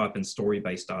descriptive type and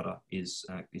story-based data is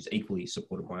equally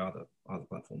supported by either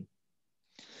platform.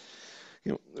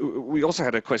 We also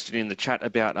had a question in the chat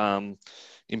about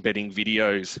embedding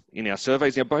videos in our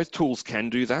surveys. Now, both tools can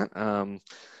do that.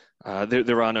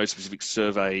 There are no specific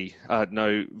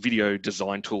no video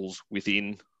design tools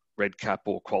within REDCap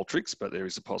or Qualtrics, but there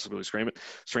is a possibility to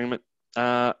stream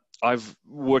it. I've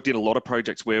worked in a lot of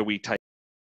projects where we take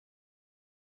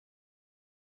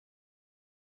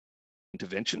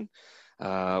intervention.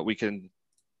 We can,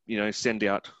 send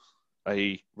out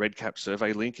a REDCap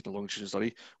survey link in a longitudinal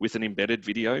study with an embedded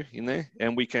video in there,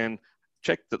 and we can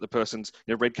check that the person's,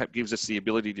 REDCap gives us the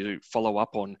ability to follow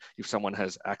up on if someone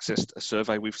has accessed a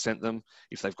survey we've sent them,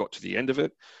 if they've got to the end of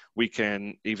it. We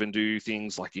can even do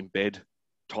things like embed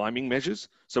timing measures.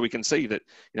 So we can see that,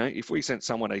 if we sent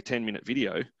someone a 10-minute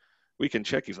video, we can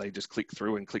check if they just clicked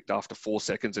through and clicked after 4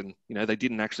 seconds and, they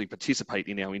didn't actually participate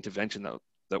in our intervention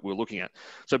that we're looking at.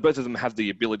 So both of them have the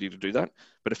ability to do that,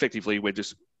 but effectively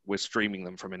we're streaming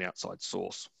them from an outside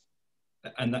source.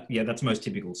 And that's most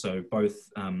typical. So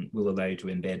both will allow you to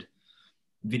embed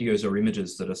videos or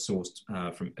images that are sourced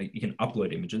from, you can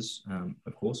upload images,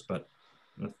 of course, but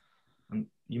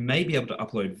you may be able to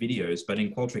upload videos, but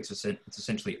in Qualtrics, it's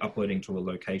essentially uploading to a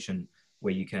location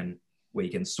where you can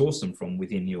source them from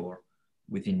within your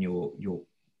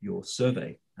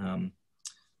survey.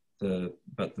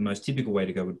 But the most typical way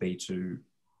to go would be to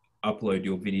upload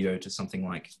your video to something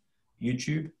like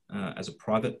YouTube as a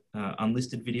private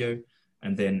unlisted video,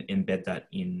 and then embed that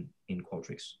in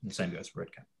Qualtrics. And the same goes for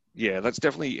REDCap. Yeah, that's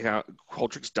definitely how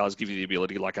Qualtrics does give you the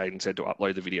ability, like Aidan said, to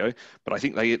upload the video. But I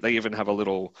think they even have a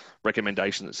little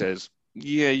recommendation that says,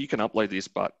 yeah, you can upload this,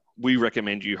 but we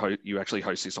recommend you actually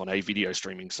host this on a video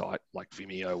streaming site like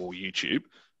Vimeo or YouTube.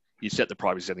 You set the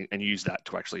privacy setting and use that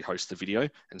to actually host the video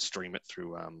and stream it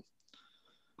through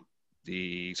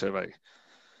the survey.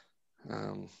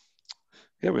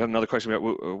 Yeah, we have another question about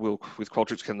with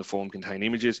Qualtrics, can the form contain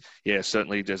images? Yeah,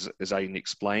 certainly, as Aidan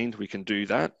explained, we can do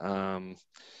that. And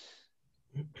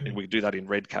we can do that in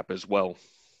REDCap as well.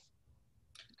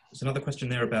 There's another question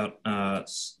there about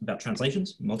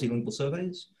translations, multilingual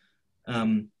surveys.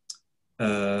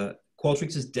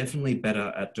 Qualtrics is definitely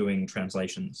better at doing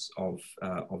translations of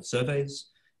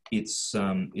surveys. It's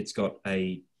got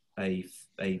a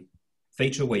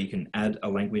feature where you can add a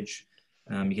language.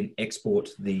 You can export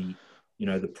the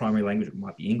primary language, it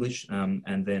might be English,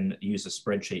 and then use a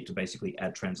spreadsheet to basically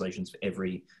add translations for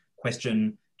every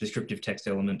question, descriptive text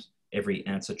element, every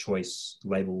answer choice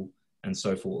label, and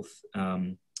so forth,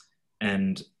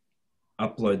 and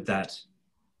upload that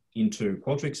into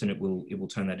Qualtrics, and it will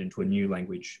turn that into a new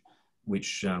language,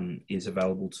 which is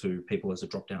available to people as a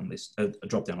drop-down list, a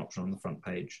drop-down option on the front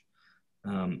page,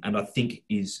 and I think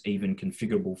is even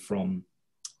configurable from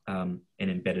an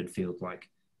embedded field like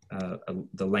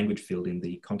the language field in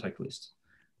the contact list.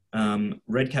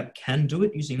 REDCap can do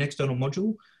it using an external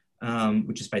module,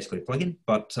 which is basically a plugin,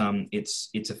 but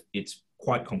it's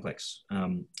quite complex,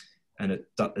 and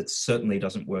it certainly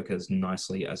doesn't work as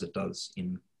nicely as it does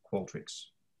in Qualtrics.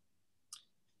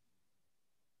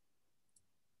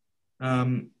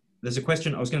 There's a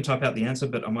question, I was going to type out the answer,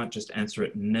 but I might just answer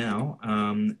it now.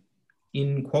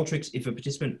 In Qualtrics, if a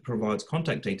participant provides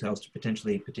contact details to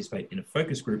potentially participate in a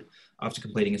focus group after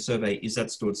completing a survey, is that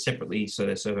stored separately so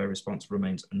their survey response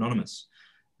remains anonymous,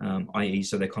 i.e.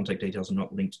 so their contact details are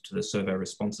not linked to the survey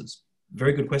responses?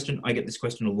 Very good question. I get this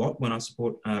question a lot when I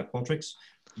support Qualtrics.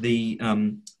 The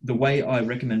way I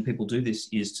recommend people do this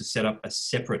is to set up a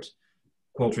separate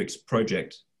Qualtrics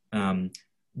project,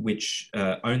 which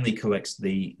only collects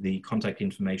the contact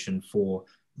information for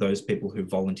those people who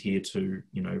volunteer to,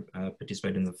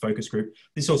 participate in the focus group.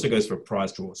 This also goes for a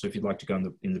prize draw. So if you'd like to go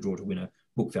in the draw to win a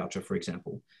book voucher, for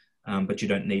example, but you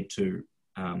don't need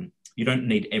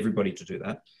everybody to do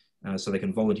that, so they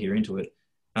can volunteer into it.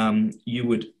 You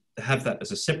would have that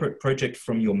as a separate project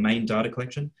from your main data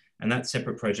collection, and that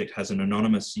separate project has an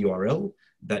anonymous URL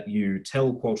that you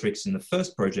tell Qualtrics in the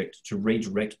first project to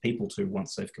redirect people to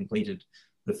once they've completed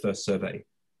the first survey.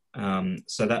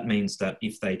 So that means that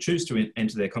if they choose to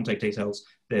enter their contact details,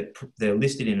 they're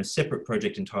listed in a separate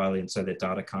project entirely, and so their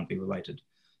data can't be related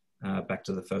back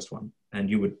to the first one. And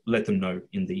you would let them know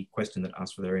in the question that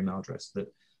asks for their email address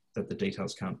that the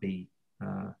details can't be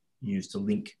used to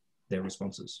link their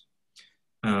responses.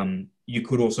 You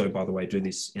could also, by the way, do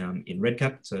this in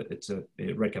REDCap.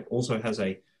 REDCap also has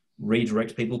a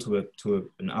redirect people to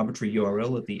an arbitrary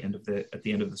URL at the end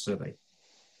of the survey.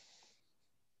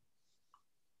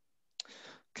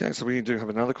 Okay, so we do have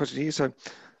another question here. So,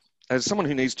 as someone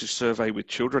who needs to survey with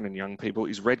children and young people,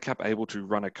 is REDCap able to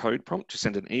run a code prompt to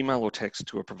send an email or text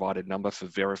to a provided number for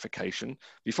verification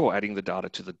before adding the data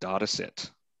to the data set?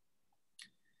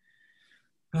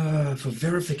 For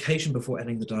verification before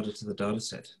adding the data to the data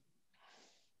set.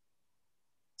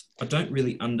 I don't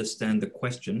really understand the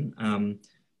question.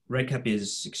 REDCap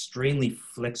is extremely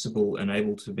flexible and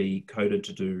able to be coded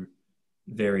to do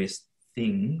various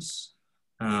things.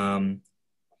 I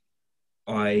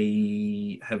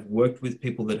have worked with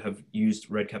people that have used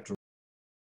REDCap to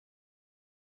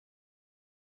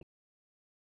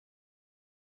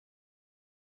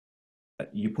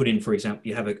you put in, for example,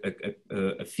 you have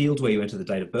a field where you enter the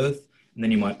date of birth, and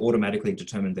then you might automatically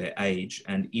determine their age.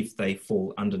 And if they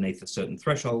fall underneath a certain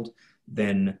threshold,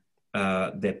 then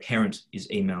their parent is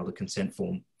emailed a consent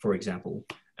form, for example.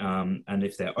 And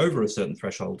if they're over a certain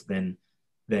threshold, then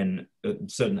a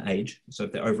certain age, so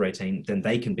if they're over 18, then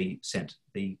they can be sent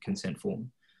the consent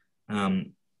form.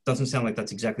 Doesn't sound like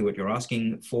that's exactly what you're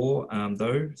asking for,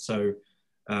 though. So,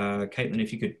 Caitlin,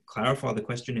 if you could clarify the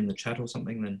question in the chat or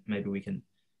something, then maybe we can,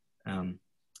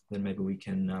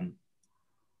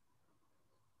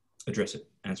 address it,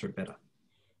 answer it better.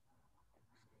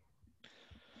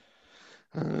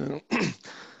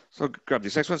 So I'll grab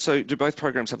this next one. So do both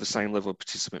programs have the same level of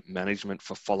participant management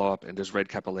for follow-up, and does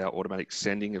REDCap allow automatic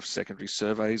sending of secondary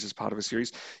surveys as part of a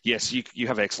series? Yes, you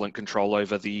have excellent control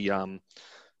over the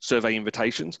survey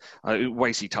invitations.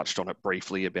 Wasey touched on it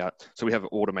briefly about, so we have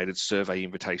automated survey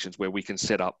invitations where we can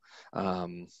set up,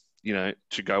 to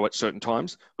go at certain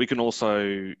times. We can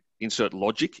also insert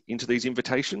logic into these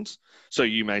invitations. So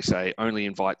you may say, only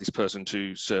invite this person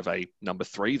to survey number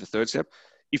 3, the third step,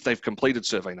 if they've completed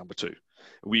survey number 2.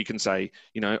 We can say,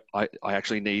 I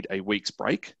actually need a week's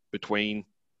break between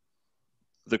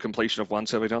the completion of one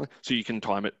survey. So you can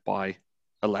time it by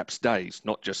elapsed days,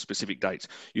 not just specific dates.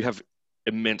 You have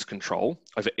immense control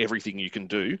over everything you can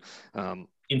do.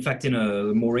 In fact, in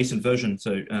a more recent version,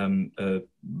 so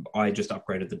I just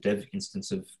upgraded the dev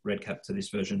instance of REDCap to this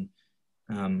version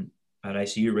at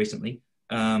ACU recently.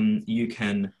 You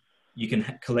can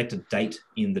collect a date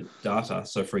in the data.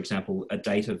 So, for example, the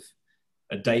date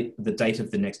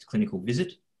of the next clinical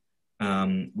visit,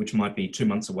 which might be 2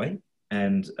 months away,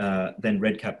 and then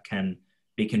REDCap can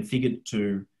be configured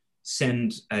to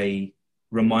send a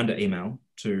reminder email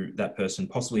to that person,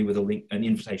 possibly with a link, an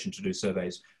invitation to do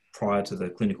surveys prior to the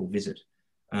clinical visit,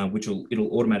 which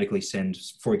it'll automatically send,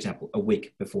 for example, a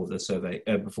week before the survey,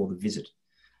 before the visit,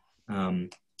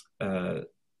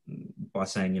 by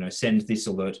saying, send this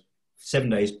alert 7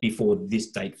 days before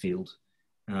this date field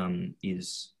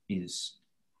is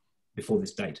before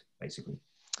this date, basically.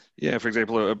 Yeah, for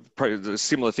example, a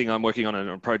similar thing I'm working on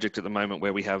a project at the moment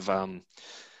where we have, a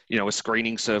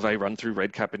screening survey run through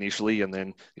REDCap initially, and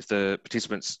then if the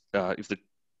participants, if the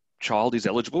child is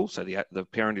eligible, so the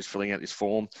parent is filling out this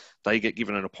form, they get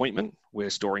given an appointment. We're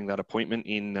storing that appointment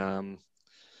in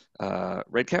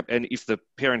REDCap, and if the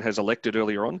parent has elected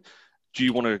earlier on, do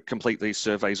you want to complete these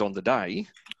surveys on the day,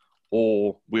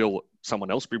 or will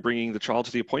someone else be bringing the child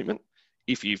to the appointment?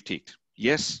 If you've ticked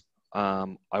yes, I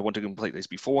want to complete these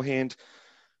beforehand,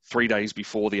 3 days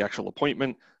before the actual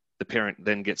appointment, the parent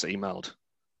then gets emailed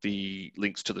the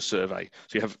links to the survey.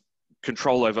 So you have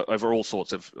control over all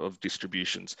sorts of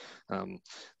distributions.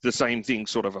 The same thing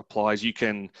sort of applies. You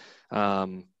can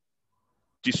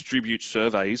distribute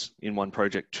surveys in one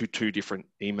project to 2 different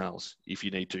emails if you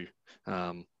need to.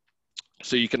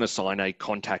 So you can assign a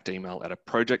contact email at a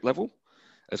project level,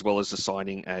 as well as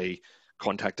assigning a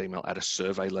contact email at a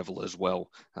survey level as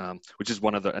well, which is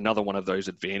another one of those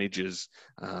advantages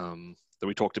that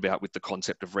we talked about with the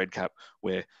concept of REDCap,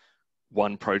 where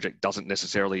one project doesn't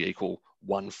necessarily equal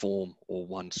one form or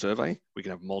one survey. We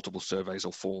can have multiple surveys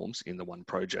or forms in the one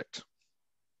project.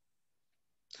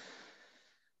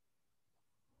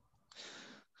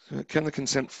 Can the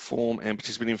consent form and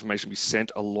participant information be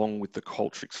sent along with the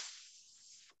Qualtrics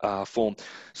form?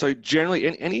 So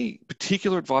generally, any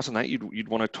particular advice on that, you'd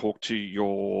want to talk to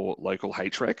your local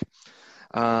HREC.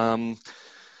 From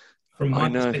my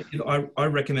perspective, I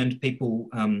recommend people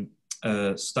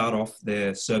start off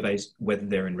their surveys, whether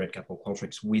they're in REDCap or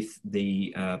Qualtrics, with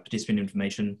the participant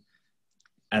information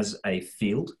as a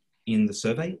field in the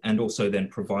survey, and also then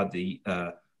provide the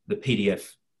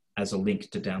PDF as a link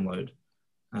to download,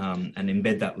 and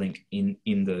embed that link in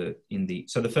the.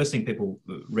 So the first thing people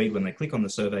read when they click on the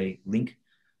survey link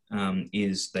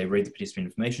is they read the participant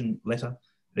information letter.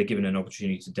 They're given an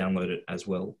opportunity to download it as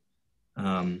well.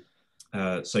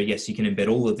 So yes, you can embed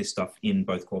all of this stuff in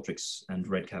both Qualtrics and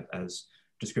REDCap as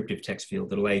descriptive text field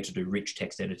that allow you to do rich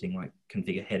text editing, like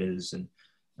configure headers and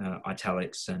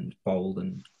italics and bold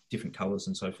and different colors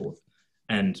and so forth.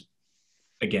 And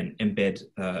again, embed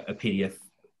a PDF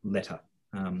letter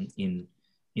in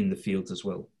the fields as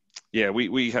well. Yeah,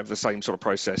 we have the same sort of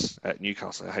process at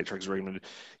Newcastle, at HREC's room. And,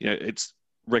 it's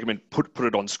recommend put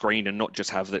it on screen and not just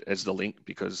have it as the link,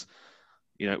 because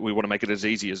we want to make it as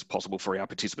easy as possible for our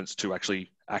participants to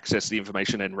actually access the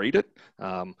information and read it.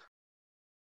 And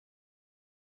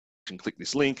click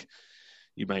this link,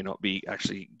 you may not be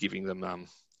actually giving them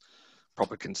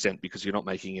proper consent because you're not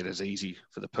making it as easy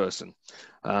for the person.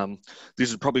 This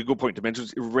is probably a good point to mention.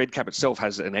 REDCap itself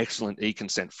has an excellent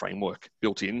e-consent framework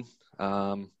built in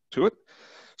to it.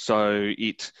 So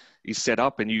it is set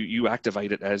up and you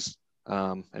activate it as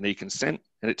an e-consent,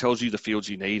 and it tells you the fields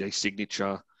you need: a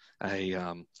signature,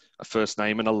 a first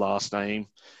name and a last name.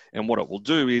 And what it will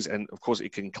do is, and of course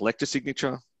it can collect a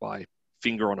signature by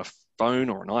finger on a phone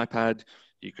or an iPad.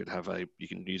 You can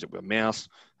use it with a mouse,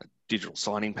 a digital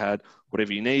signing pad,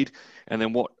 whatever you need. And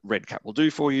then what REDCap will do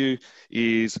for you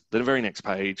is the very next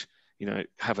page,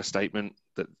 have a statement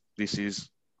that this is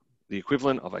the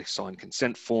equivalent of a signed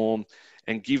consent form,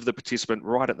 and give the participant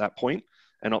right at that point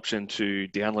an option to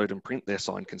download and print their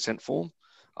signed consent form.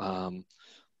 And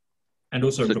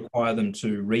also require them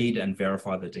to read and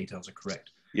verify the details are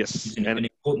correct. Yes. An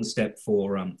important step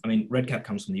for, REDCap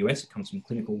comes from the US, it comes from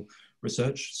clinical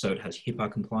research, so it has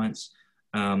HIPAA compliance.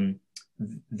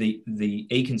 The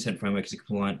e-consent framework is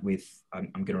compliant with,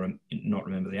 I'm going to not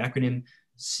remember the acronym,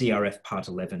 CRF Part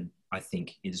 11, I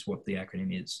think is what the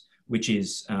acronym is, which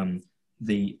is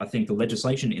I think the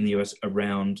legislation in the US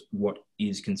around what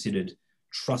is considered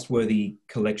trustworthy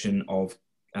collection of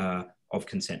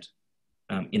consent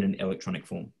in an electronic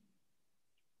form.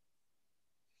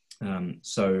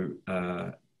 So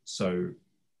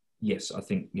yes, I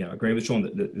think, I agree with Sean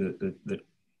that the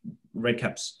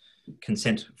REDCap's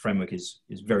consent framework is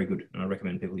very good, and I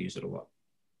recommend people use it a lot.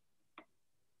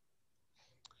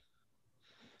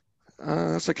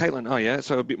 So Caitlin,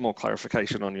 so a bit more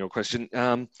clarification on your question.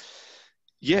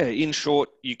 In short,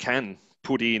 you can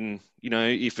put in,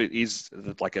 if it is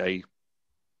like a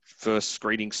first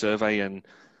screening survey and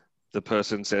the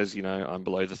person says, I'm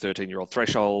below the 13-year-old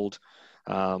threshold,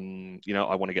 I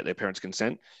want to get their parents'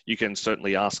 consent, you can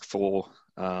certainly ask for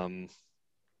a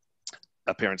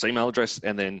parent's email address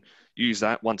and then use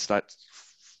that. Once that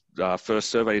first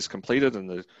survey is completed and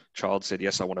the child said,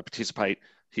 yes, I want to participate,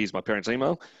 here's my parent's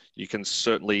email, you can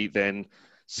certainly then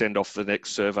send off the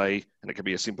next survey, and it can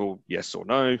be a simple yes or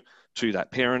no to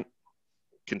that parent,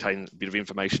 contain a bit of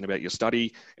information about your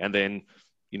study, and then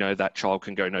that child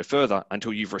can go no further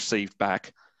until you've received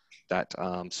back that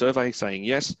survey saying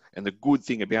yes. And the good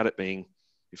thing about it being,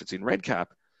 if it's in REDCap,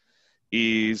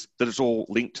 is that it's all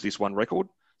linked to this one record.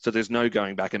 So there's no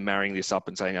going back and marrying this up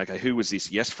and saying, okay, who was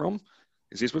this yes from?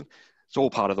 Is this one? It's all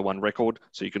part of the one record.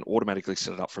 So you can automatically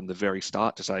set it up from the very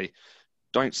start to say,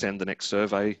 don't send the next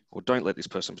survey, or don't let this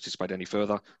person participate any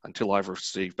further until I've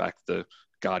received back the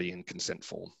guardian consent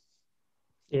form.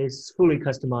 It's fully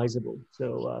customizable.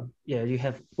 So you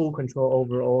have full control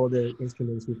over all the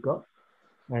instruments you've got,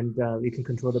 and you can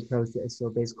control the process. So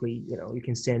basically, you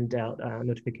can send out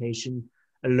notification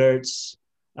alerts,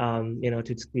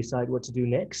 to decide what to do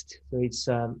next. So it's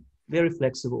very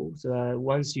flexible. So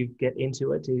once you get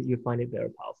into it, you find it very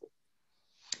powerful.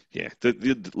 Yeah,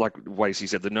 like Wasey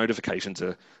said, the notifications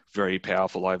are very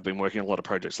powerful. I've been working on a lot of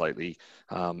projects lately,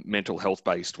 mental health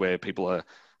based, where people are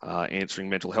answering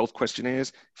mental health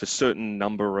questionnaires. For certain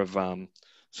number of,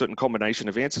 certain combination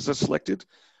of answers are selected,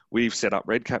 we've set up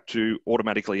REDCap to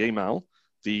automatically email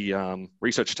the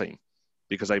research team,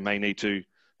 because they may need to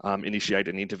initiate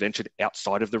an intervention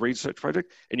outside of the research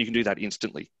project, and you can do that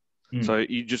instantly. So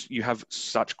you have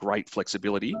such great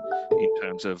flexibility in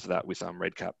terms of that with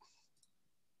REDCap.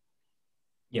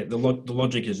 Yeah, the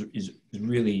logic is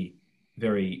really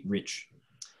very rich,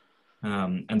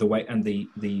 and the way and the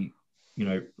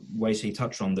ways he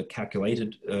touched on the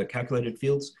calculated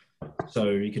fields. So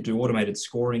you could do automated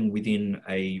scoring within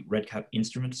a REDCap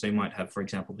instrument. So you might have, for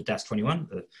example, the DAS-21,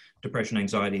 the depression,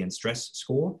 anxiety, and stress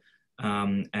score,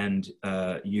 and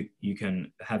you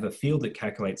can have a field that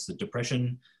calculates the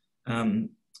depression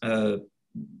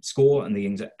score and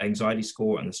the anxiety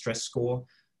score and the stress score.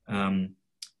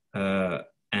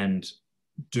 And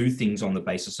do things on the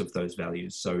basis of those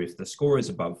values. So if the score is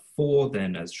above 4,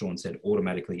 then, as Sean said,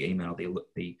 automatically email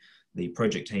the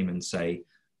project team and say,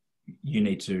 you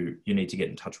need to get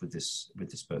in touch with this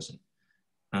person.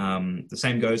 The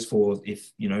same goes for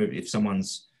if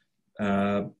someone's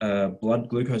blood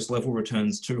glucose level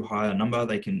returns too high a number,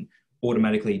 they can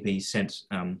automatically be sent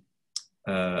a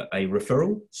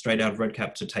referral straight out of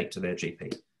REDCap to take to their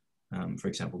GP. For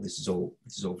example, this is all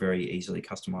very easily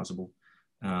customizable.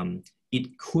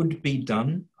 It could be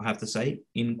done, I have to say,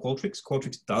 in Qualtrics.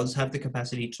 Qualtrics does have the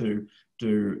capacity to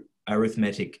do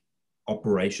arithmetic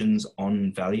operations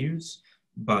on values,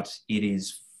 but it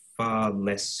is far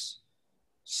less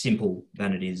simple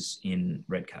than it is in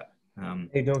REDCap.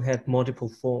 They don't have multiple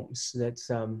forms. That's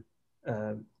you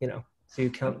know, so you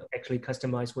can't actually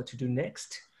customize what to do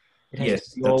next. It has yes,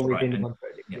 to be all that's right. within one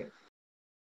project. Yeah.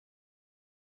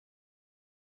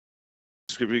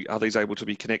 Are these able to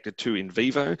be connected to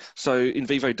NVivo? So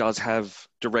NVivo does have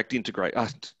direct integrate.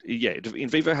 Yeah,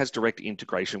 NVivo has direct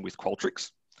integration with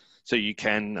Qualtrics, so you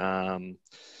can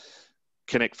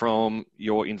connect from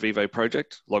your NVivo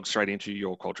project, log straight into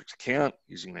your Qualtrics account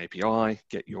using an API,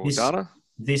 get your data.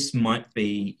 This might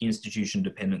be institution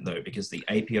dependent though, because the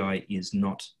API is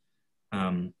not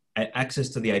access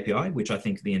to the API, which I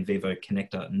think the NVivo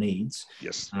connector needs,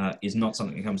 yes, is not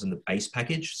something that comes in the base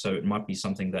package. So it might be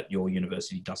something that your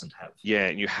university doesn't have. Yeah,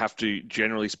 and you have to,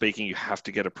 generally speaking, you have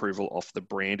to get approval off the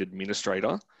brand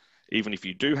administrator, even if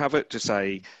you do have it, to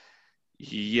say,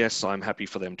 yes, I'm happy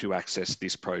for them to access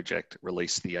this project,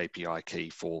 release the API key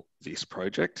for this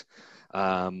project.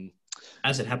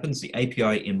 As it happens, the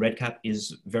API in REDCap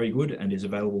is very good and is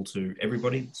available to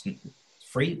everybody. It's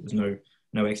free. There's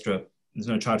no extra. There's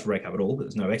no charge for REDCap at all, but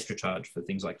there's no extra charge for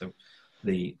things like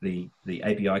the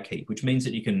API key, which means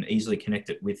that you can easily connect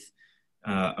it with.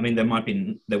 I mean,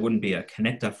 there wouldn't be a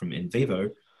connector from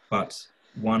NVivo, but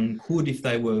one could, if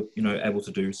they were able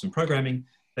to do some programming,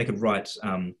 they could write,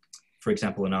 for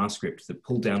example, an R script that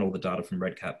pulled down all the data from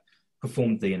REDCap,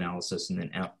 performed the analysis, and then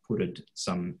outputted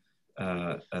some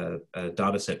a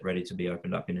data set ready to be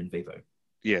opened up in NVivo.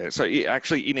 Yeah, so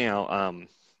actually in our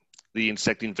the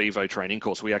Intersect NVivo training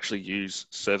course, we actually use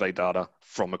survey data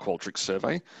from a Qualtrics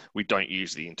survey. We don't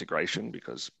use the integration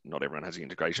because not everyone has the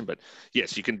integration, but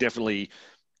yes, you can definitely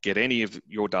get any of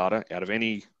your data out of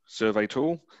any survey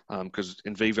tool, because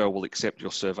NVivo will accept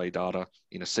your survey data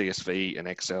in a CSV, an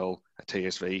Excel, a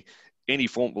TSV, any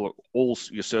form. All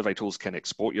your survey tools can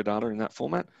export your data in that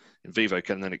format. NVivo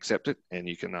can then accept it, and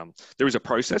you can. There is a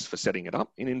process for setting it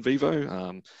up in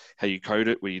NVivo. How you code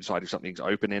it, where you decide if something's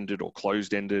open-ended or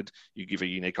closed-ended. You give a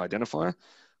unique identifier,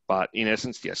 but in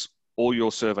essence, yes, all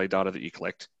your survey data that you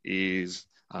collect is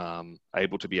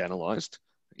able to be analysed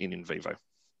in NVivo.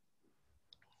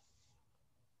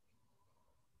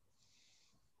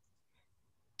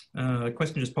 A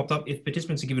question just popped up. If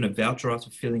participants are given a voucher after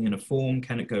filling in a form,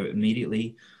 can it go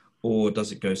immediately or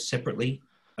does it go separately?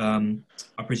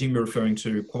 I presume you're referring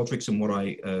to Qualtrics and what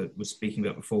I was speaking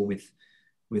about before with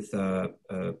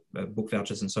book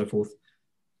vouchers and so forth.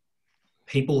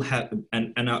 People have,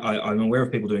 and I'm aware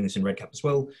of people doing this in REDCap as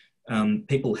well.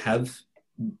 People have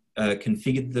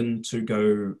configured them to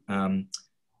go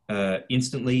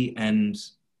instantly and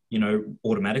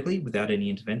automatically without any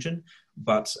intervention.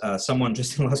 But someone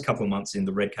just in the last couple of months in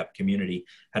the REDCap community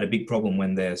had a big problem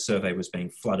when their survey was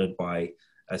being flooded by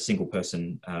a single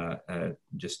person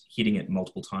just hitting it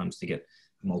multiple times to get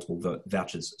multiple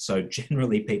vouchers. So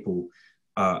generally people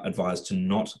are advised to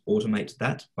not automate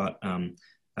that, but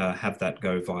have that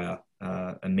go via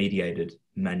a mediated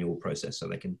manual process so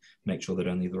they can make sure that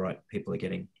only the right people are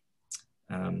getting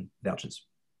vouchers.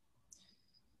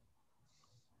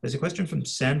 There's a question from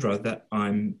Sandra that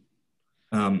I'm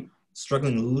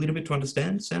struggling a little bit to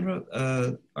understand. Sandra,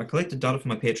 I collected data for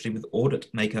my PhD with Audit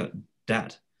Maker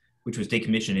DAT, which was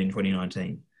decommissioned in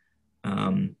 2019.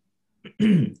 And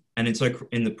so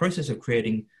in the process of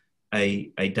creating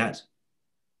a DAT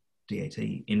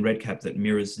in REDCap that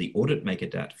mirrors the Audit Maker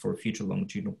DAT for a future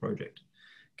longitudinal project,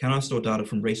 can I store data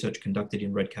from research conducted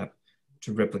in REDCap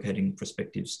to replicating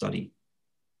prospective study?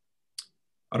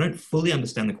 I don't fully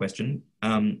understand the question,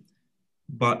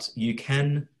 but you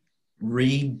can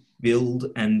rebuild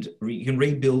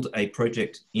a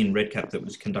project in REDCap that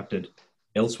was conducted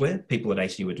elsewhere. People at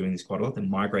ACU are doing this quite a lot. They're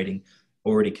migrating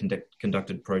already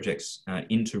conducted projects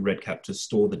into REDCap to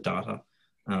store the data,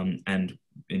 and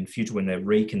in future when they're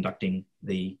reconducting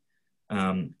the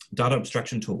data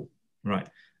abstraction tool, right?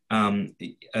 And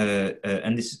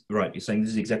this, right, you're saying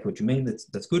this is exactly what you mean.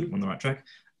 That's good, I'm on the right track.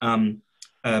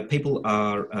 People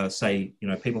are,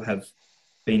 people have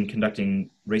been conducting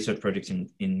research projects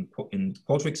in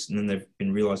Qualtrics, and then they've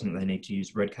been realizing that they need to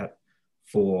use REDCap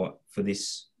for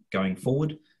this going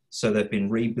forward. So they've been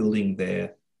rebuilding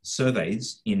their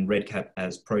surveys in REDCap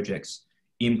as projects,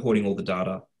 importing all the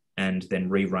data, and then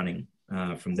rerunning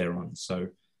from there on. So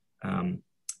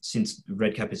since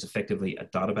REDCap is effectively a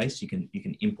database, you can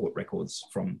import records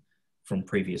from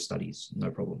previous studies, no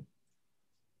problem.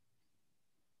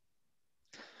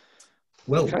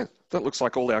 Well, okay, that looks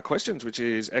like all our questions, which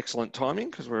is excellent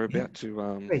timing because we're about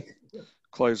to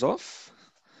close off.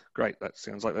 Great, that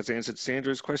sounds like that's answered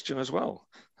Sandra's question as well.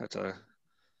 That's a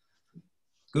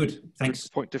good. Thanks.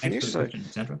 Good point to finish. Thanks for the question,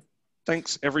 Sandra.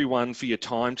 Thanks everyone for your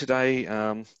time today.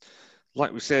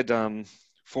 Like we said,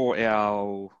 For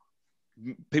our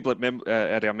people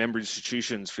at our member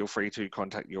institutions, feel free to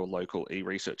contact your local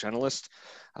e-research analyst.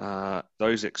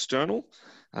 Those external,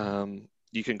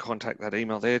 you can contact that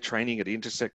email there,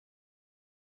 training@Intersect.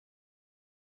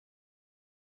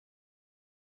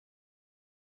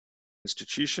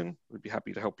 Institution, we'd be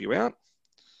happy to help you out.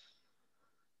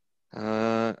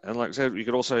 And like I said, you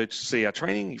could also see our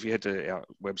training. If you head to our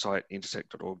website,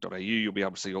 intersect.org.au, you'll be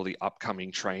able to see all the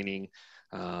upcoming training.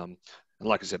 And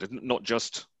like I said, not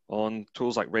just on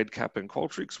tools like REDCap and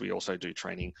Qualtrics, we also do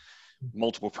training,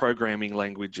 multiple programming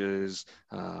languages,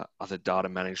 other data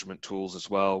management tools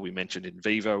as well. We mentioned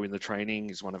InVivo in the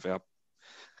training is one of our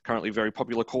currently very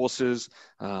popular courses.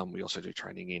 We also do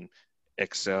training in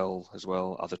Excel as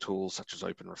well, other tools such as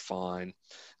OpenRefine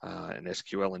and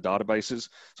SQL and databases.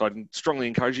 So I'd strongly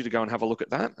encourage you to go and have a look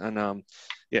at that. And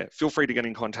yeah, feel free to get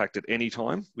in contact at any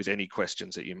time with any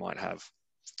questions that you might have.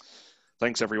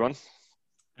 Thanks, everyone.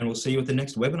 And we'll see you at the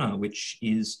next webinar, which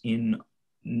is in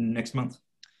next month.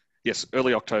 Yes,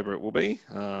 early October it will be.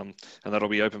 And that'll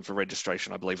be open for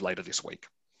registration, I believe, later this week.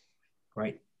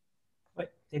 Great. Right.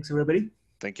 Thanks, everybody.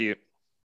 Thank you.